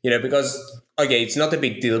 because, okay, it's not a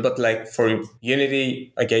big deal, but like for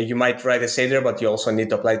Unity, okay, you might write a shader, but you also need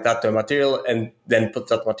to apply that to a material and then put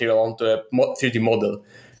that material onto a 3D model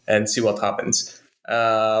and see what happens.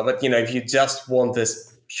 But, if you just want this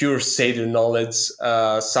pure shader knowledge,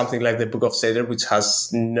 something like the Book of Shader, which has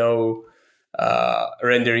no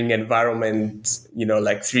rendering environment,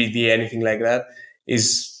 like 3D, anything like that,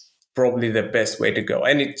 is probably the best way to go.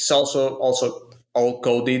 And it's also all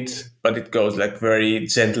coded, but it goes like very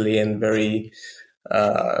gently and very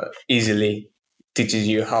easily teaches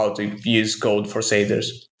you how to use code for shaders.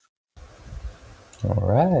 All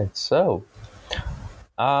right. So,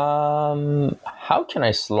 how can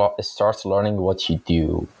I start learning what you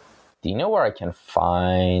do? Do you know where I can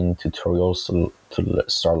find tutorials to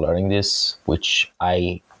start learning this? Which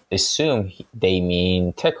I assume they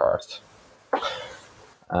mean TechArt.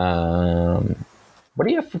 What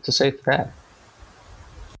do you have to say to that?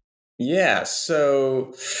 Yeah,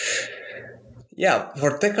 so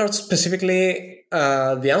for TechArt specifically,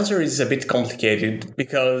 the answer is a bit complicated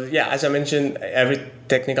because, as I mentioned, every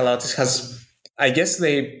technical artist has, I guess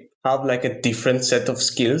they have like a different set of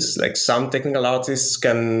skills. Like some technical artists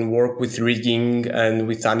can work with rigging and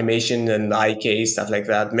with animation and IK, stuff like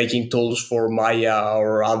that, making tools for Maya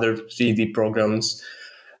or other 3D programs.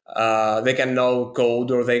 They can know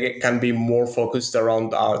code or they can be more focused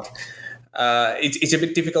around art. it's a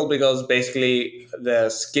bit difficult because basically the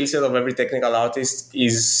skill set of every technical artist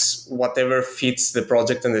is whatever fits the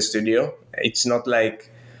project and the studio. It's not like,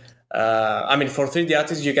 for 3D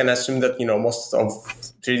artists, you can assume that, most of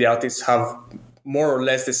 3D artists have more or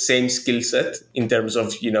less the same skill set in terms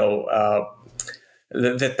of,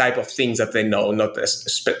 the type of things that they know, not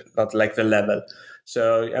like the level.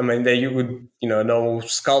 So, you would, know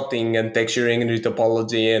sculpting and texturing and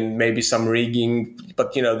retopology and maybe some rigging,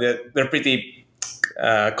 but, they're pretty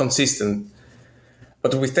consistent.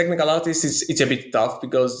 But with technical artists, it's a bit tough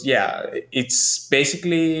because, it's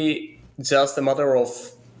basically just a matter of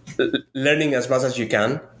learning as much as you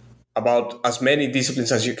can about as many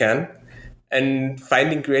disciplines as you can and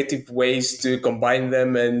finding creative ways to combine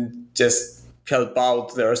them and just help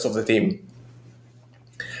out the rest of the team.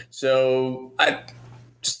 So I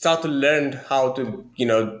start to learn how to,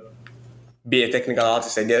 be a technical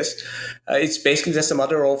artist, I guess. It's basically just a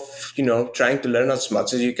matter of, trying to learn as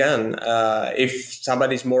much as you can. If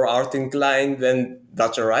somebody's more art inclined, then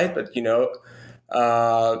that's all right. But,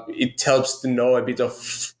 it helps to know a bit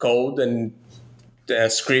of code and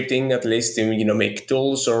scripting, at least, to, make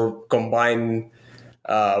tools or combine,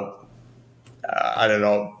 I don't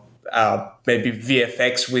know, maybe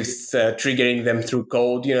VFX with triggering them through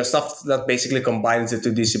code, stuff that basically combines the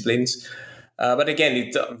two disciplines. But again,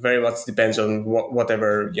 it very much depends on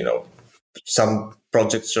whatever, some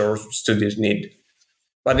projects or studios need.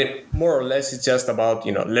 But more or less, it's just about,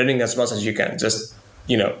 learning as much as you can. Just,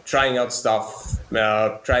 trying out stuff,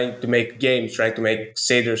 trying to make games, trying to make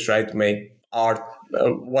shaders, trying to make art,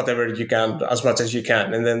 whatever you can, as much as you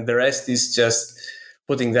can. And then the rest is just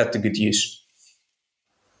putting that to good use.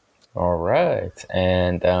 All right.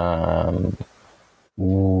 And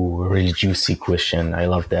really juicy question. I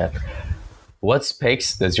love that. What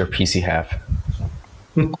specs does your PC have?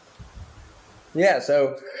 Yeah,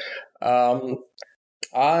 so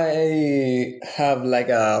I have like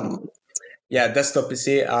desktop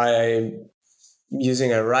PC. I'm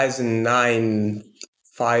using a Ryzen 9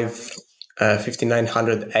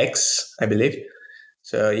 5900X, I believe.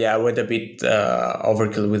 So I went a bit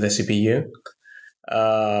overkill with the CPU.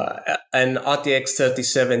 An RTX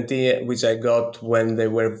 3070, which I got when they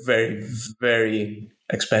were very, very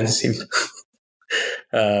expensive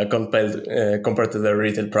compared to the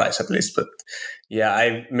retail price, at least. But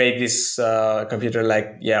I made this computer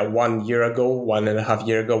 1 year ago, 1.5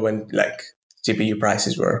 years ago, when GPU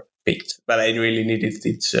prices were peaked. But I really needed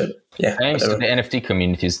it. So thanks to the NFT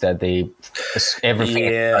communities that everything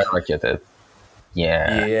is skyrocketed.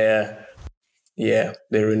 Yeah,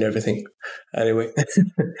 they ruin everything. Anyway,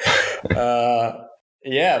 but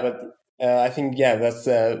I think that's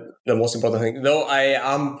the most important thing. Though I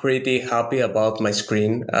am pretty happy about my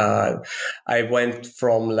screen. I went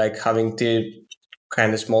from having two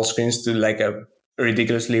kind of small screens to a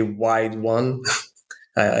ridiculously wide one.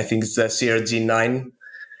 I think it's the CRG9,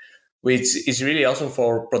 which is really awesome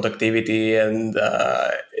for productivity and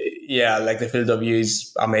the field of view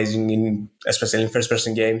is amazing especially in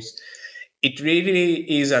first-person games. It really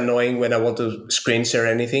is annoying when I want to screen share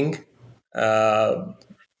anything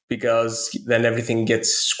because then everything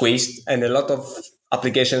gets squeezed, and a lot of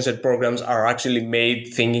applications and programs are actually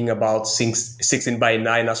made thinking about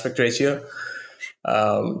 16:9 aspect ratio.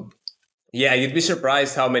 You'd be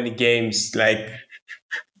surprised how many games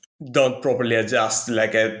don't properly adjust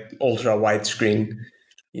an ultra wide screen.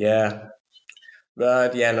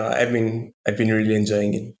 But I've been really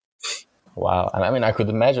enjoying it. Wow. I could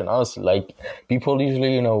imagine, honestly, people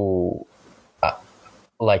usually,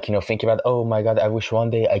 think about, oh my God, I wish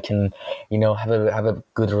one day I can, have a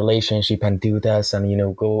good relationship and do this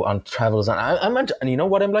and, go on travels. And and you know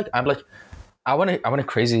what I'm like? I want a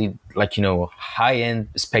crazy, high-end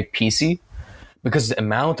spec PC, because the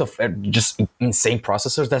amount of just insane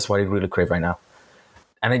processors, that's what I really crave right now.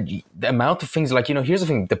 And the amount of things, here's the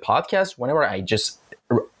thing, the podcast, whenever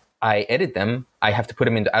I edit them, I have to put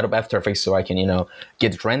them into Adobe After Effects so I can,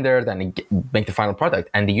 get it rendered and make the final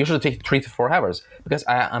product. And they usually take 3 to 4 hours because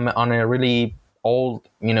I'm on a really old,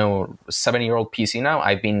 7-year-old PC now.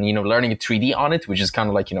 I've been, learning 3D on it, which is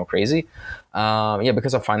kind of crazy.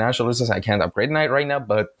 Because of financial reasons, I can't upgrade it right now.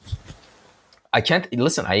 But I can't,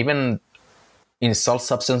 listen, I even installed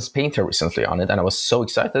Substance Painter recently on it and I was so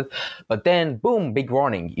excited. But then, boom, big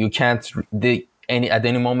warning. You can't, at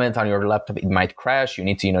any moment on your laptop, it might crash. You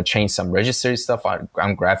need to, change some registry stuff on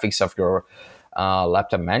graphics of your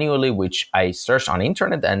laptop manually, which I searched on the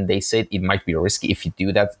internet, and they said it might be risky. If you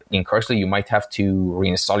do that incorrectly, you might have to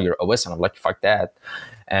reinstall your OS. And I'm like, fuck that.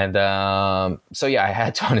 And so yeah, I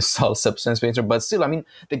had to uninstall Substance Painter, but still, I mean,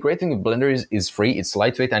 the great thing with Blender is free, it's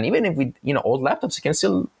lightweight, and even if with old laptops, you can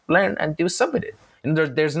still learn and do stuff with it. And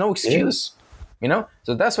there's no excuse,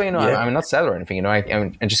 So that's why I'm not sad or anything. I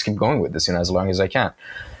just keep going with this, as long as I can.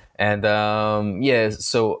 And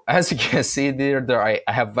so as you can see there I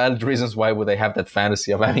have valid reasons why would I have that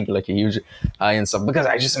fantasy of having like a huge high-end stuff, because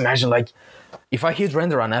I just imagine like if I hit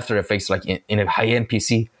render on After Effects like in a high-end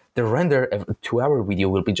PC, the render of a 2-hour video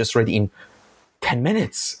will be just ready in 10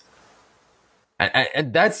 minutes.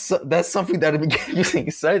 And that's something that gets me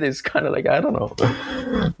excited. It's kind of like, I don't know,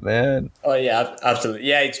 man. Oh yeah, absolutely.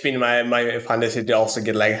 Yeah, it's been my fantasy to also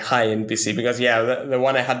get like high-end PC, because the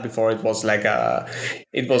one I had before, it was like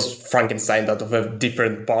it was Frankenstein out of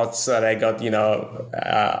different parts that I got.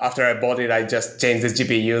 After I bought it, I just changed the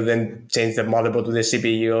GPU, then changed the motherboard to the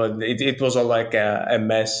CPU, and it was all like a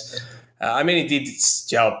mess. I mean, it did its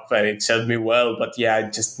job and it served me well, but yeah, I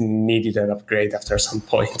just needed an upgrade after some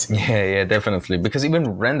point. Yeah, definitely. Because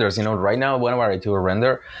even renders, right now, whenever I do a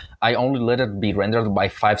render, I only let it be rendered by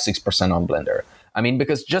 5-6% on Blender. I mean,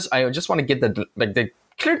 because I just want to get the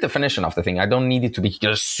clear definition of the thing. I don't need it to be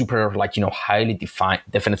just super, highly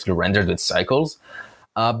definitely rendered with cycles.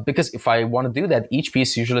 Because if I want to do that, each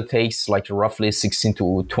piece usually takes like roughly 16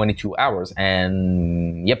 to 22 hours.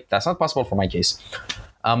 And yep, that's not possible for my case.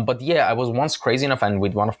 But yeah, I was once crazy enough, and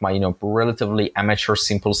with one of my, relatively amateur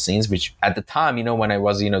simple scenes, which at the time, when I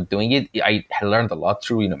was, doing it, I learned a lot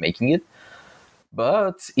through, making it.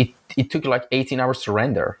 But it took like 18 hours to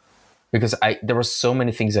render, because there were so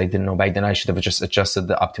many things I didn't know back then. I should have just adjusted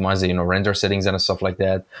optimized the, render settings and stuff like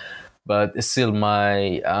that. But still,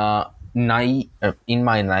 my in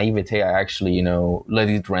my naivete, I actually, let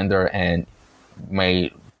it render, and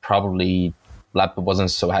my probably laptop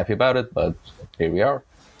wasn't so happy about it, but here we are.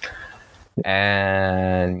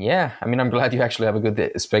 And yeah, I mean, I'm glad you actually have a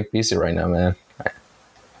good spec PC right now, man.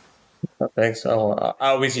 Thanks.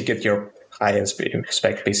 I wish you get your high-end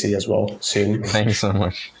spec PC as well soon. Thanks so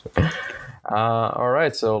much. All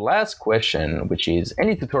right, so last question, which is,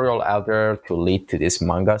 any tutorial out there to lead to this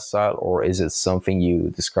manga style, or is it something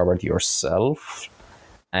you discovered yourself?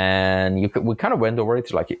 And we kind of went over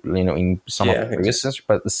it, like, in some of the previous answers,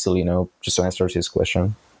 but still, just to answer his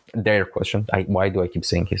question. Their question. Why do I keep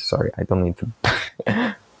saying his? Sorry, I don't need to.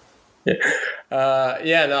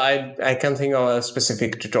 I can't think of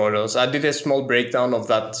specific tutorials. I did a small breakdown of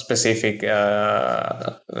that specific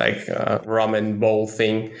ramen bowl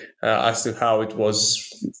thing as to how it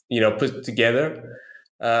was, put together.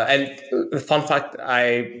 And the fun fact,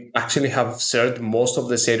 I actually have served most of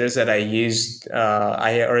the shaders that I used.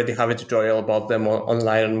 I already have a tutorial about them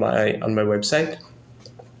online on my website.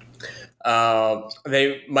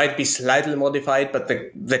 They might be slightly modified, but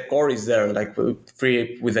the core is there, like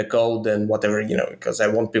free with the code and whatever, because I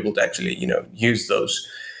want people to actually, use those.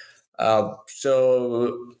 Not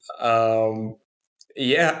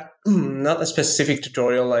a specific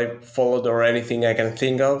tutorial I followed or anything I can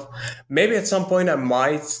think of. Maybe at some point I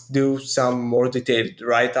might do some more detailed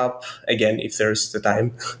write-up again, if there's the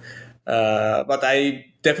time. But I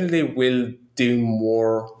definitely will do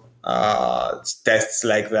more tests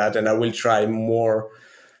like that, and I will try more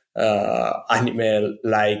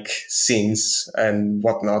anime-like scenes and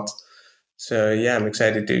whatnot. So yeah, I'm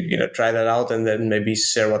excited to try that out, and then maybe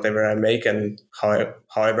share whatever I make, and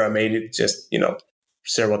however I made it, just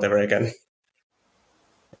share whatever I can.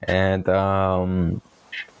 And the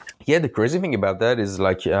crazy thing about that is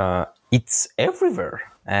like it's everywhere,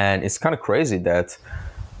 and it's kind of crazy that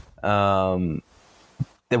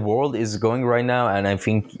the world is going right now, and I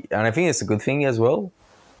think it's a good thing as well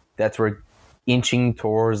that we're inching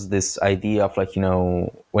towards this idea of like,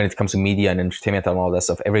 when it comes to media and entertainment and all that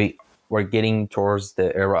stuff, we're getting towards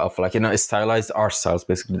the era of like, stylized art styles.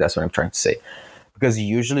 Basically, that's what I'm trying to say. Because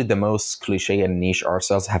usually the most cliche and niche art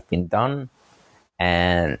styles have been done,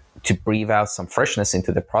 and to breathe out some freshness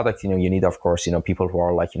into the product, you need, of course, people who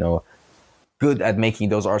are like, good at making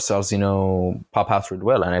those art styles, pop out really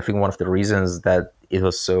well. And I think one of the reasons that it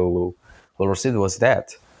was so well received was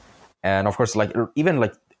that. And of course, like even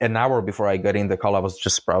like an hour before I got in the call, I was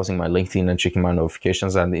just browsing my LinkedIn and checking my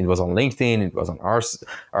notifications, and it was on LinkedIn, it was on our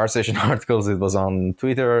session articles, it was on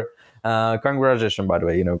Twitter. Congratulations, by the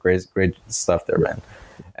way, great stuff there, man.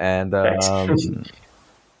 And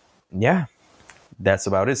yeah, that's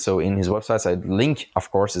about it. So in his website, I link,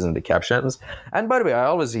 of course, is in the captions. And by the way, I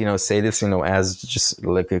always, say this, as just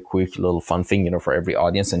like a quick little fun thing, for every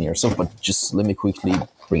audience and yourself. But just let me quickly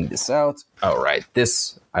bring this out. All right,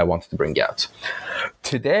 this I wanted to bring out.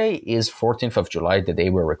 today is 14th of July, the day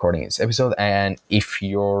we're recording this episode. And if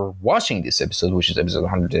you're watching this episode, which is episode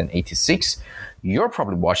 186, you're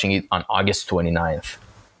probably watching it on August 29th.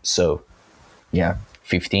 So, yeah,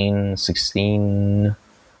 15, 16,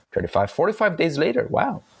 35, 45 days later.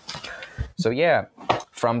 Wow. So, yeah,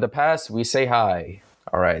 from the past, we say hi.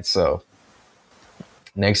 All right, so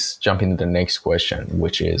jump into the next question,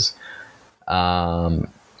 which is,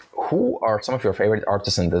 who are some of your favorite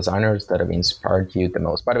artists and designers that have inspired you the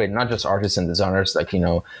most? By the way, not just artists and designers, like,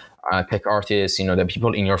 tech artists, the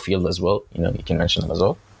people in your field as well. You can mention them as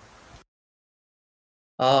well.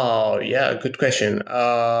 Oh, yeah, good question.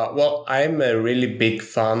 Well, I'm a really big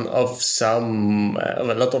fan of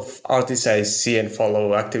a lot of artists I see and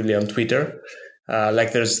follow actively on Twitter.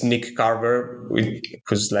 Like there's Nick Carver,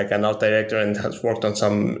 who's like an art director and has worked on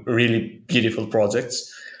some really beautiful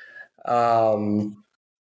projects.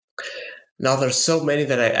 Now there's so many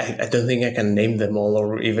that I don't think I can name them all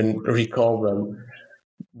or even recall them.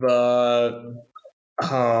 But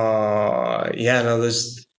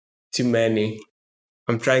there's too many.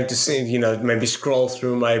 I'm trying to see, maybe scroll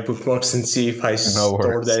through my bookmarks and see if I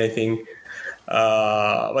stored anything.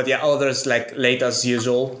 But yeah, others like Late As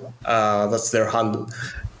Usual. That's their handle.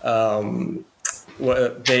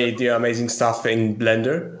 They do amazing stuff in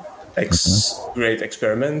Blender, great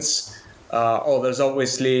experiments. There's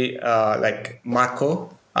obviously like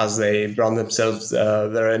Mako, as they brand themselves.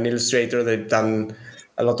 They're an illustrator. They've done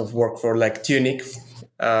a lot of work for like Tunic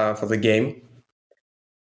for the game.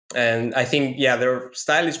 And I think, their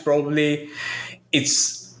style is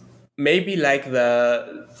it's maybe like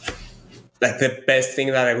the best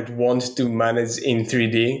thing that I would want to manage in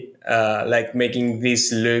 3D, like making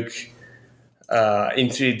this look in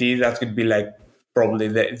 3D. That could be like probably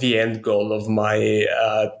the end goal of my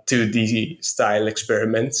 2D style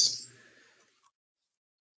experiments.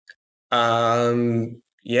 There's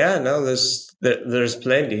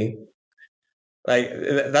plenty. Like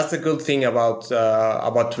that's the good thing about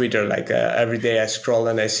Twitter. Like every day I scroll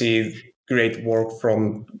and I see great work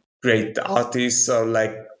from great artists or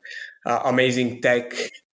like amazing tech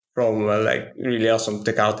from like really awesome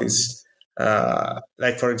tech artists.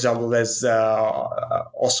 Like for example, there's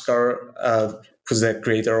Oscar, who's the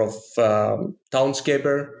creator of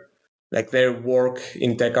Townscaper. Like their work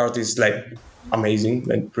in tech art is like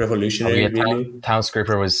amazing and revolutionary. Really,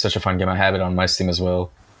 Townscaper was such a fun game. I have it on my Steam as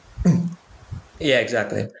well. Yeah,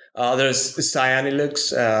 exactly. There's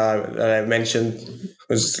Cyanilux that I mentioned,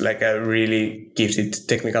 who's like a really gifted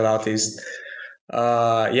technical artist.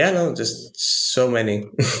 Just so many.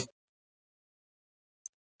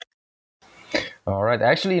 All right.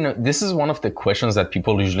 Actually, this is one of the questions that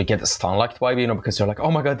people usually get stunned by, because they're like, oh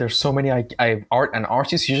my God, there's so many art and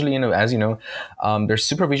artists usually, as they're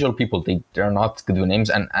super visual people. They're not good with names.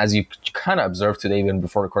 And as you kind of observed today, even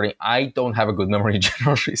before recording, I don't have a good memory in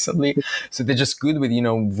general recently. So they're just good with,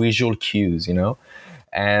 visual cues,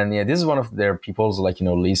 And yeah, this is one of their people's like,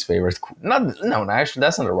 least favorite. Actually,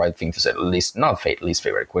 that's not the right thing to say. Least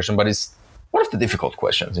favorite question, but it's one of the difficult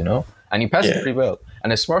questions, and you pass it pretty well.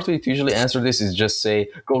 And a smart way to usually answer this is just say,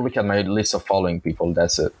 go look at my list of following people.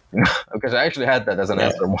 That's it. Because I actually had that as an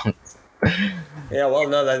answer once. Yeah, well,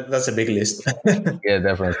 no, that's a big list. Yeah,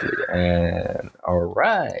 definitely. And all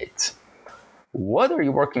right. What are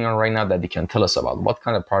you working on right now that you can tell us about? What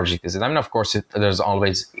kind of project is it? I mean, of course, there's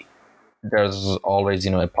always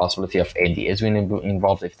a possibility of NDAs being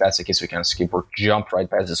involved. If that's the case, we can skip or jump right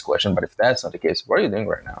past this question. But if that's not the case, what are you doing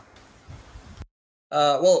right now?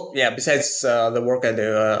 Besides the work I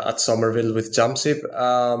do at Somerville with Jumpship,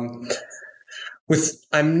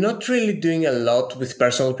 I'm not really doing a lot with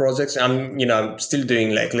personal projects. I'm still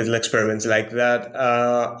doing like little experiments like that.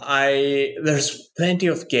 There's plenty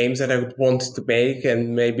of games that I would want to make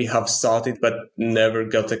and maybe have started, but never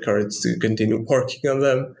got the courage to continue working on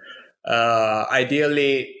them.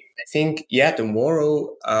 Ideally, I think,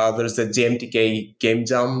 tomorrow there's the GMTK Game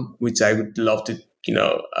Jam, which I would love to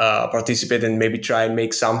participate and maybe try and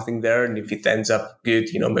make something there. And if it ends up good,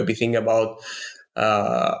 maybe think about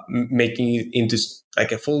making it into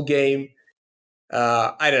like a full game.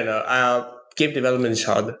 I don't know. Game development is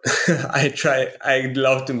hard. I'd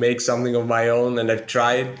love to make something of my own, and I've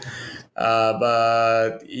tried.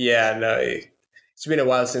 It's been a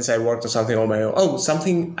while since I worked on something on my own. Oh,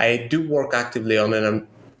 something I do work actively on and I'm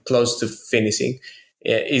close to finishing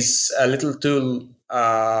is a little tool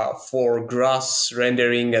for grass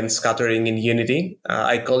rendering and scattering in Unity.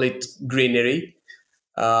 I call it Greenery.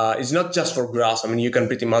 It's not just for grass. I mean, you can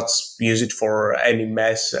pretty much use it for any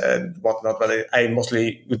mess and whatnot, but I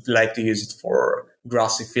mostly would like to use it for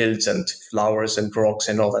grassy fields and flowers and rocks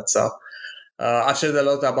and all that stuff. I've shared a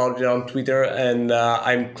lot about it on Twitter, and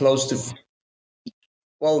I'm close to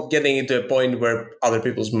getting into a point where other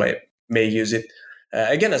people may use it.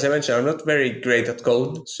 Again, as I mentioned, I'm not very great at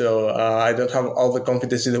code, so I don't have all the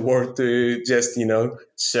confidence in the world to just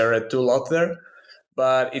share a tool out there.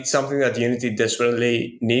 But it's something that Unity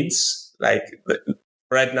desperately needs. Like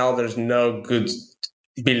right now, there's no good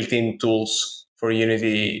built-in tools for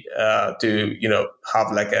Unity to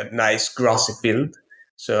have like a nice grassy field.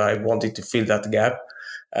 So I wanted to fill that gap,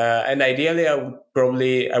 and ideally, I will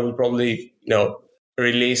probably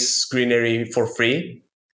release Greenery for free,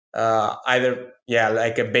 either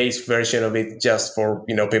like a base version of it just for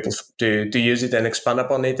people to use it and expand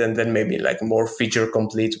upon it, and then maybe like more feature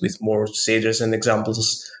complete with more shaders and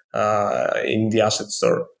examples in the asset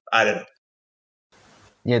store. I don't know.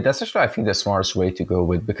 Yeah, that's actually, I think, the smartest way to go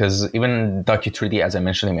with, because even Docu3D, as I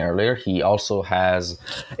mentioned him earlier, he also has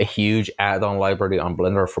a huge add-on library on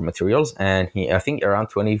Blender for materials, and I think around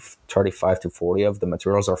 20, 35 to 40 of the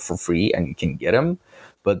materials are for free, and you can get them.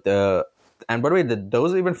 But and by the way,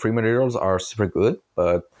 those even free materials are super good,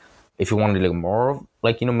 but if you want to like more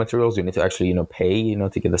like materials, you need to actually pay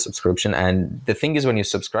to get the subscription. And the thing is, when you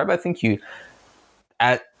subscribe, I think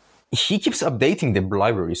he keeps updating the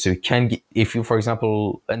library, so you can get, if you, for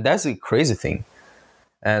example, and that's a crazy thing.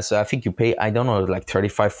 So I think you pay, I don't know, like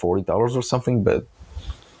 $35-$40 or something, but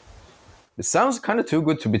it sounds kind of too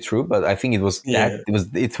good to be true. But I think it was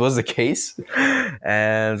the case.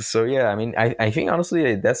 And so yeah, I mean, I think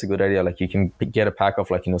honestly that's a good idea. Like you can get a pack of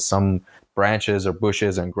like some branches or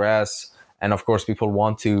bushes and grass, and of course people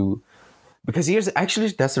want to. Because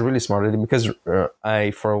that's a really smart idea, because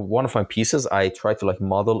for one of my pieces I tried to like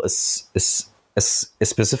model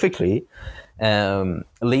specifically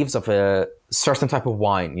leaves of a certain type of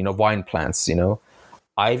wine plants,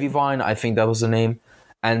 ivy vine, I think that was the name.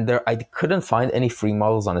 And I couldn't find any free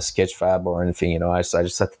models on a Sketchfab or anything, I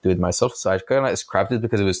just had to do it myself. So I kind of scrapped it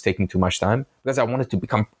because it was taking too much time, because I wanted to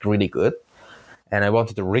become really good, and I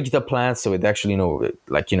wanted to rig the plants so it actually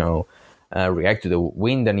react to the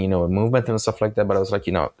wind and movement and stuff like that. But I was like,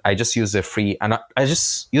 I just use a free, and I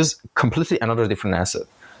just use completely another different asset.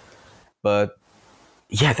 But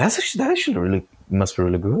yeah, that actually really must be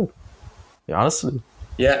really good. Yeah, honestly.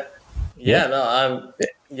 Yeah.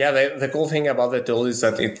 The cool thing about the tool is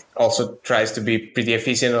that it also tries to be pretty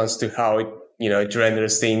efficient as to how it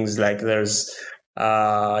renders things. Like there's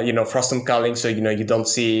frostum culling, so you don't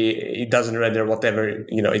see, it doesn't render whatever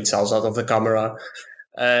it sells out of the camera.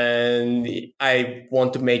 And I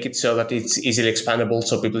want to make it so that it's easily expandable,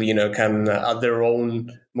 so people can add their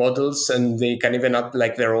own models, and they can even add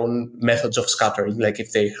like their own methods of scattering. Like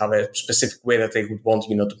if they have a specific way that they would want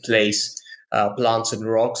to place plants and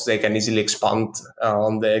rocks, they can easily expand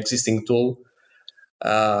on the existing tool.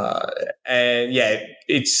 And yeah,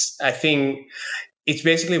 I think it's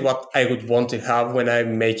basically what I would want to have when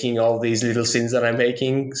I'm making all these little scenes that I'm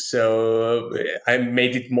making. So I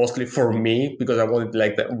made it mostly for me, because I wanted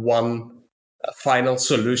like that one final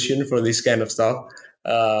solution for this kind of stuff.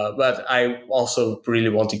 But I also really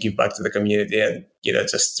want to give back to the community and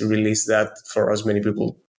just release that for as many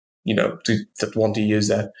people that want to use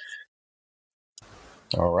that.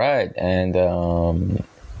 All right, and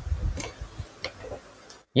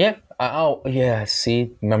yeah. Oh, yeah. See,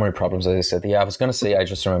 memory problems, as I said. Yeah, I was gonna say. I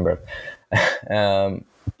just remember.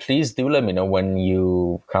 Please do let me know when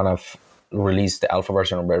you kind of release the alpha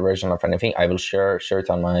version or beta version of anything. I will share it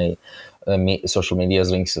on my social medias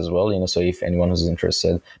links as well. So if anyone is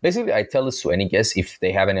interested, basically, I tell this to any guest if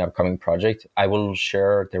they have any upcoming project, I will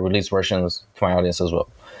share the release versions to my audience as well.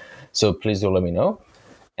 So please do let me know.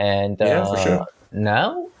 And yeah, for sure.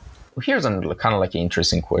 Now, here's kind of like an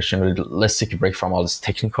interesting question. Let's take a break from all this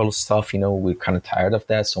technical stuff. We're kind of tired of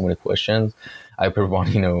that. So many questions. I probably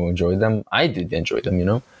want enjoy them. I did enjoy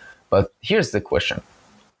them. But here's the question: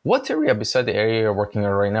 what area beside the area you're working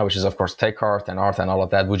on right now, which is of course tech art and art and all of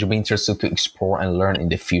that, would you be interested to explore and learn in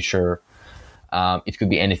the future? It could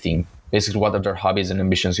be anything. Basically, what other hobbies and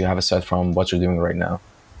ambitions you have aside from what you're doing right now?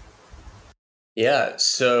 Yeah.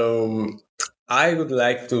 So I would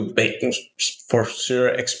like to for sure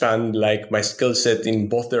expand like my skill set in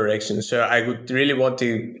both directions. So I would really want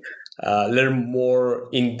to learn more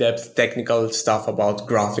in-depth technical stuff about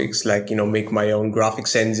graphics, like make my own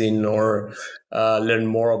graphics engine, or learn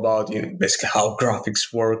more about basically how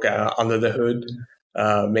graphics work under the hood,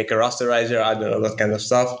 make a rasterizer, I don't know, that kind of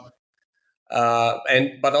stuff.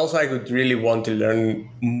 But also I would really want to learn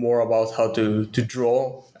more about how to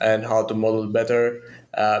draw and how to model better.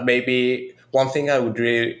 Maybe one thing I would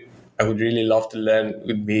really love to learn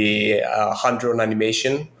would be hand-drawn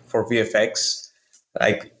animation for VFX.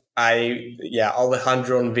 Like all the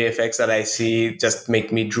hand-drawn VFX that I see just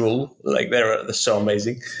make me drool. Like they're so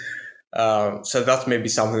amazing. So that's maybe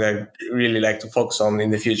something I really like to focus on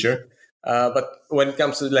in the future. But when it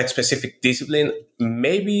comes to like specific discipline,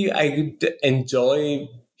 maybe I could enjoy,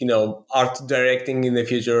 art directing in the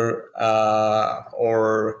future,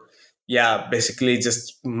 or basically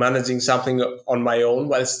just managing something on my own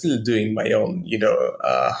while still doing my own,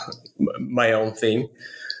 my own thing.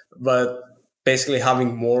 But basically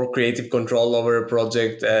having more creative control over a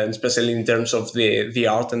project, and especially in terms of the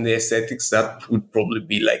art and the aesthetics, that would probably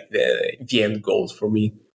be like the end goal for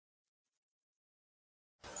me.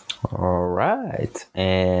 All right.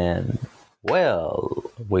 And well,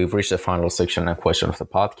 we've reached the final section and question of the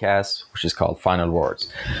podcast, which is called Final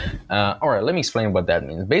Words. All right, let me explain what that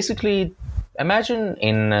means. Basically, imagine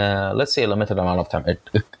in, let's say, a limited amount of time,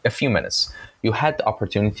 a few minutes, you had the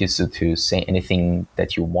opportunity to say anything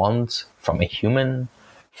that you want from a human,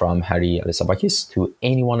 from Harry Alexabakis to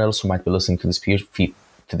anyone else who might be listening to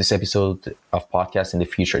this episode of podcast in the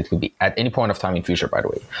future. It could be at any point of time in future, by the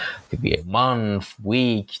way. It could be a month,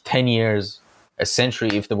 week, 10 years, a century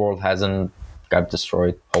if the world hasn't got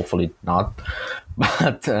destroyed. Hopefully not.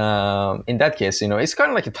 But in that case, it's kind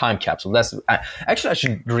of like a time capsule. Actually, I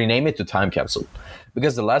should rename it to time capsule,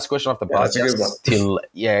 because the last question of the podcast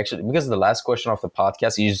because the last question of the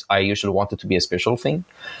podcast is, I usually want it to be a special thing.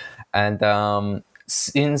 And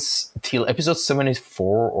since till episode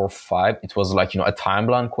 74 or 5, it was like, a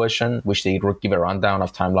timeline question, which they give a rundown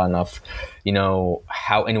of timeline of,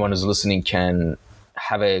 how anyone who's listening can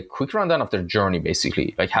have a quick rundown of their journey,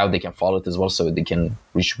 basically, like how they can follow it as well, so they can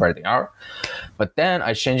reach where they are. But then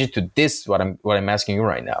I changed it to this, what I'm asking you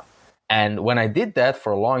right now. And when I did that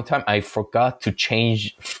for a long time, I forgot to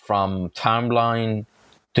change from timeline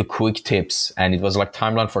to quick tips, and it was like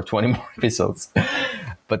timeline for 20 more episodes.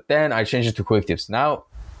 But then I changed it to quick tips. Now,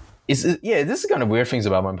 this is kind of weird things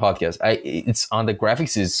about my podcast. It's on the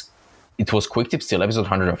graphics, it was quick tips till episode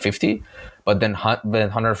 150, but then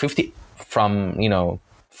 150 from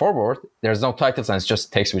forward, there's no titles and it's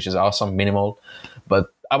just text, which is awesome, minimal.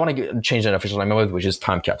 But I want to change that official name of it, which is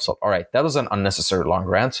time capsule. All right, that was an unnecessary long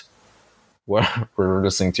rant. We're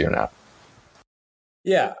listening to you now.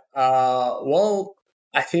 Yeah. Well,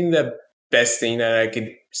 I think the best thing that I could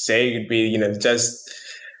say would be, just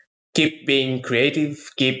keep being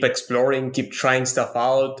creative, keep exploring, keep trying stuff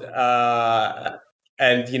out.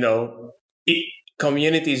 And,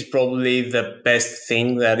 community is probably the best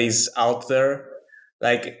thing that is out there.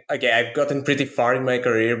 Like, okay, I've gotten pretty far in my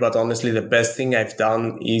career, but honestly, the best thing I've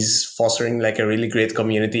done is fostering like a really great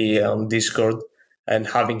community on Discord and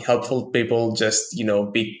having helpful people just,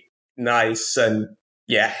 be nice and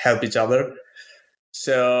help each other.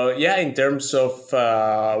 So in terms of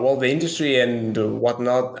the industry and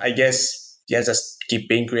whatnot, I guess just keep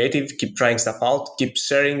being creative, keep trying stuff out, keep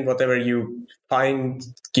sharing whatever you find,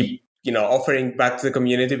 keep offering back to the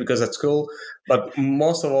community, because that's cool. But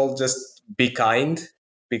most of all, just be kind,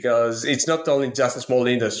 because it's not only just a small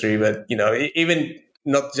industry, but even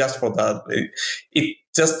not just for that, it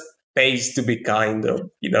just pays to be kind, or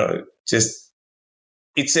just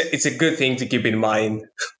it's a good thing to keep in mind.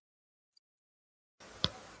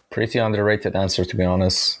 Pretty underrated answer, to be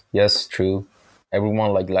honest. Yes, true.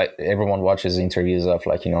 Everyone like everyone watches interviews of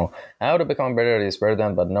how to become better at this, better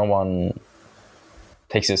than, but no one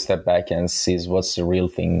takes a step back and sees what's the real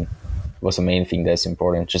thing, what's the main thing that's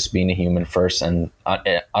important. Just being a human first, and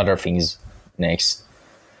other things next.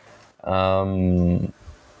 Pretty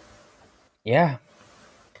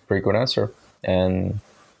good answer. And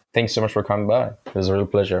thanks so much for coming by. It was a real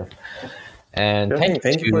pleasure. And thank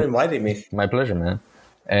you for inviting me. My pleasure, man.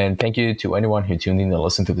 And thank you to anyone who tuned in and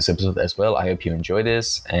listened to this episode as well. I hope you enjoyed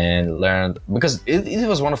this and learned, because it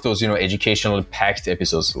was one of those, educational packed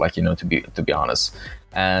episodes, to be honest.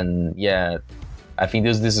 And I think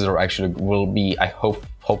this is actually will be,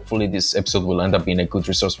 hopefully this episode will end up being a good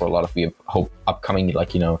resource for a lot of upcoming,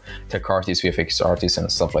 tech artists, VFX artists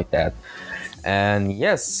and stuff like that. And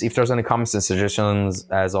yes, if there's any comments and suggestions,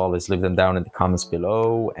 as always, leave them down in the comments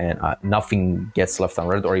below, and nothing gets left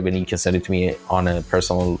unread, or even you can send it to me on a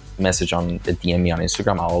personal message on the DM me on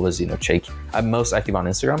Instagram. I'll always, check. I'm most active on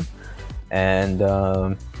Instagram. And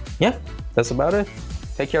that's about it.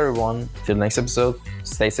 Take care, everyone. Till next episode,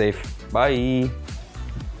 stay safe. Bye.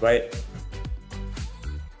 Bye.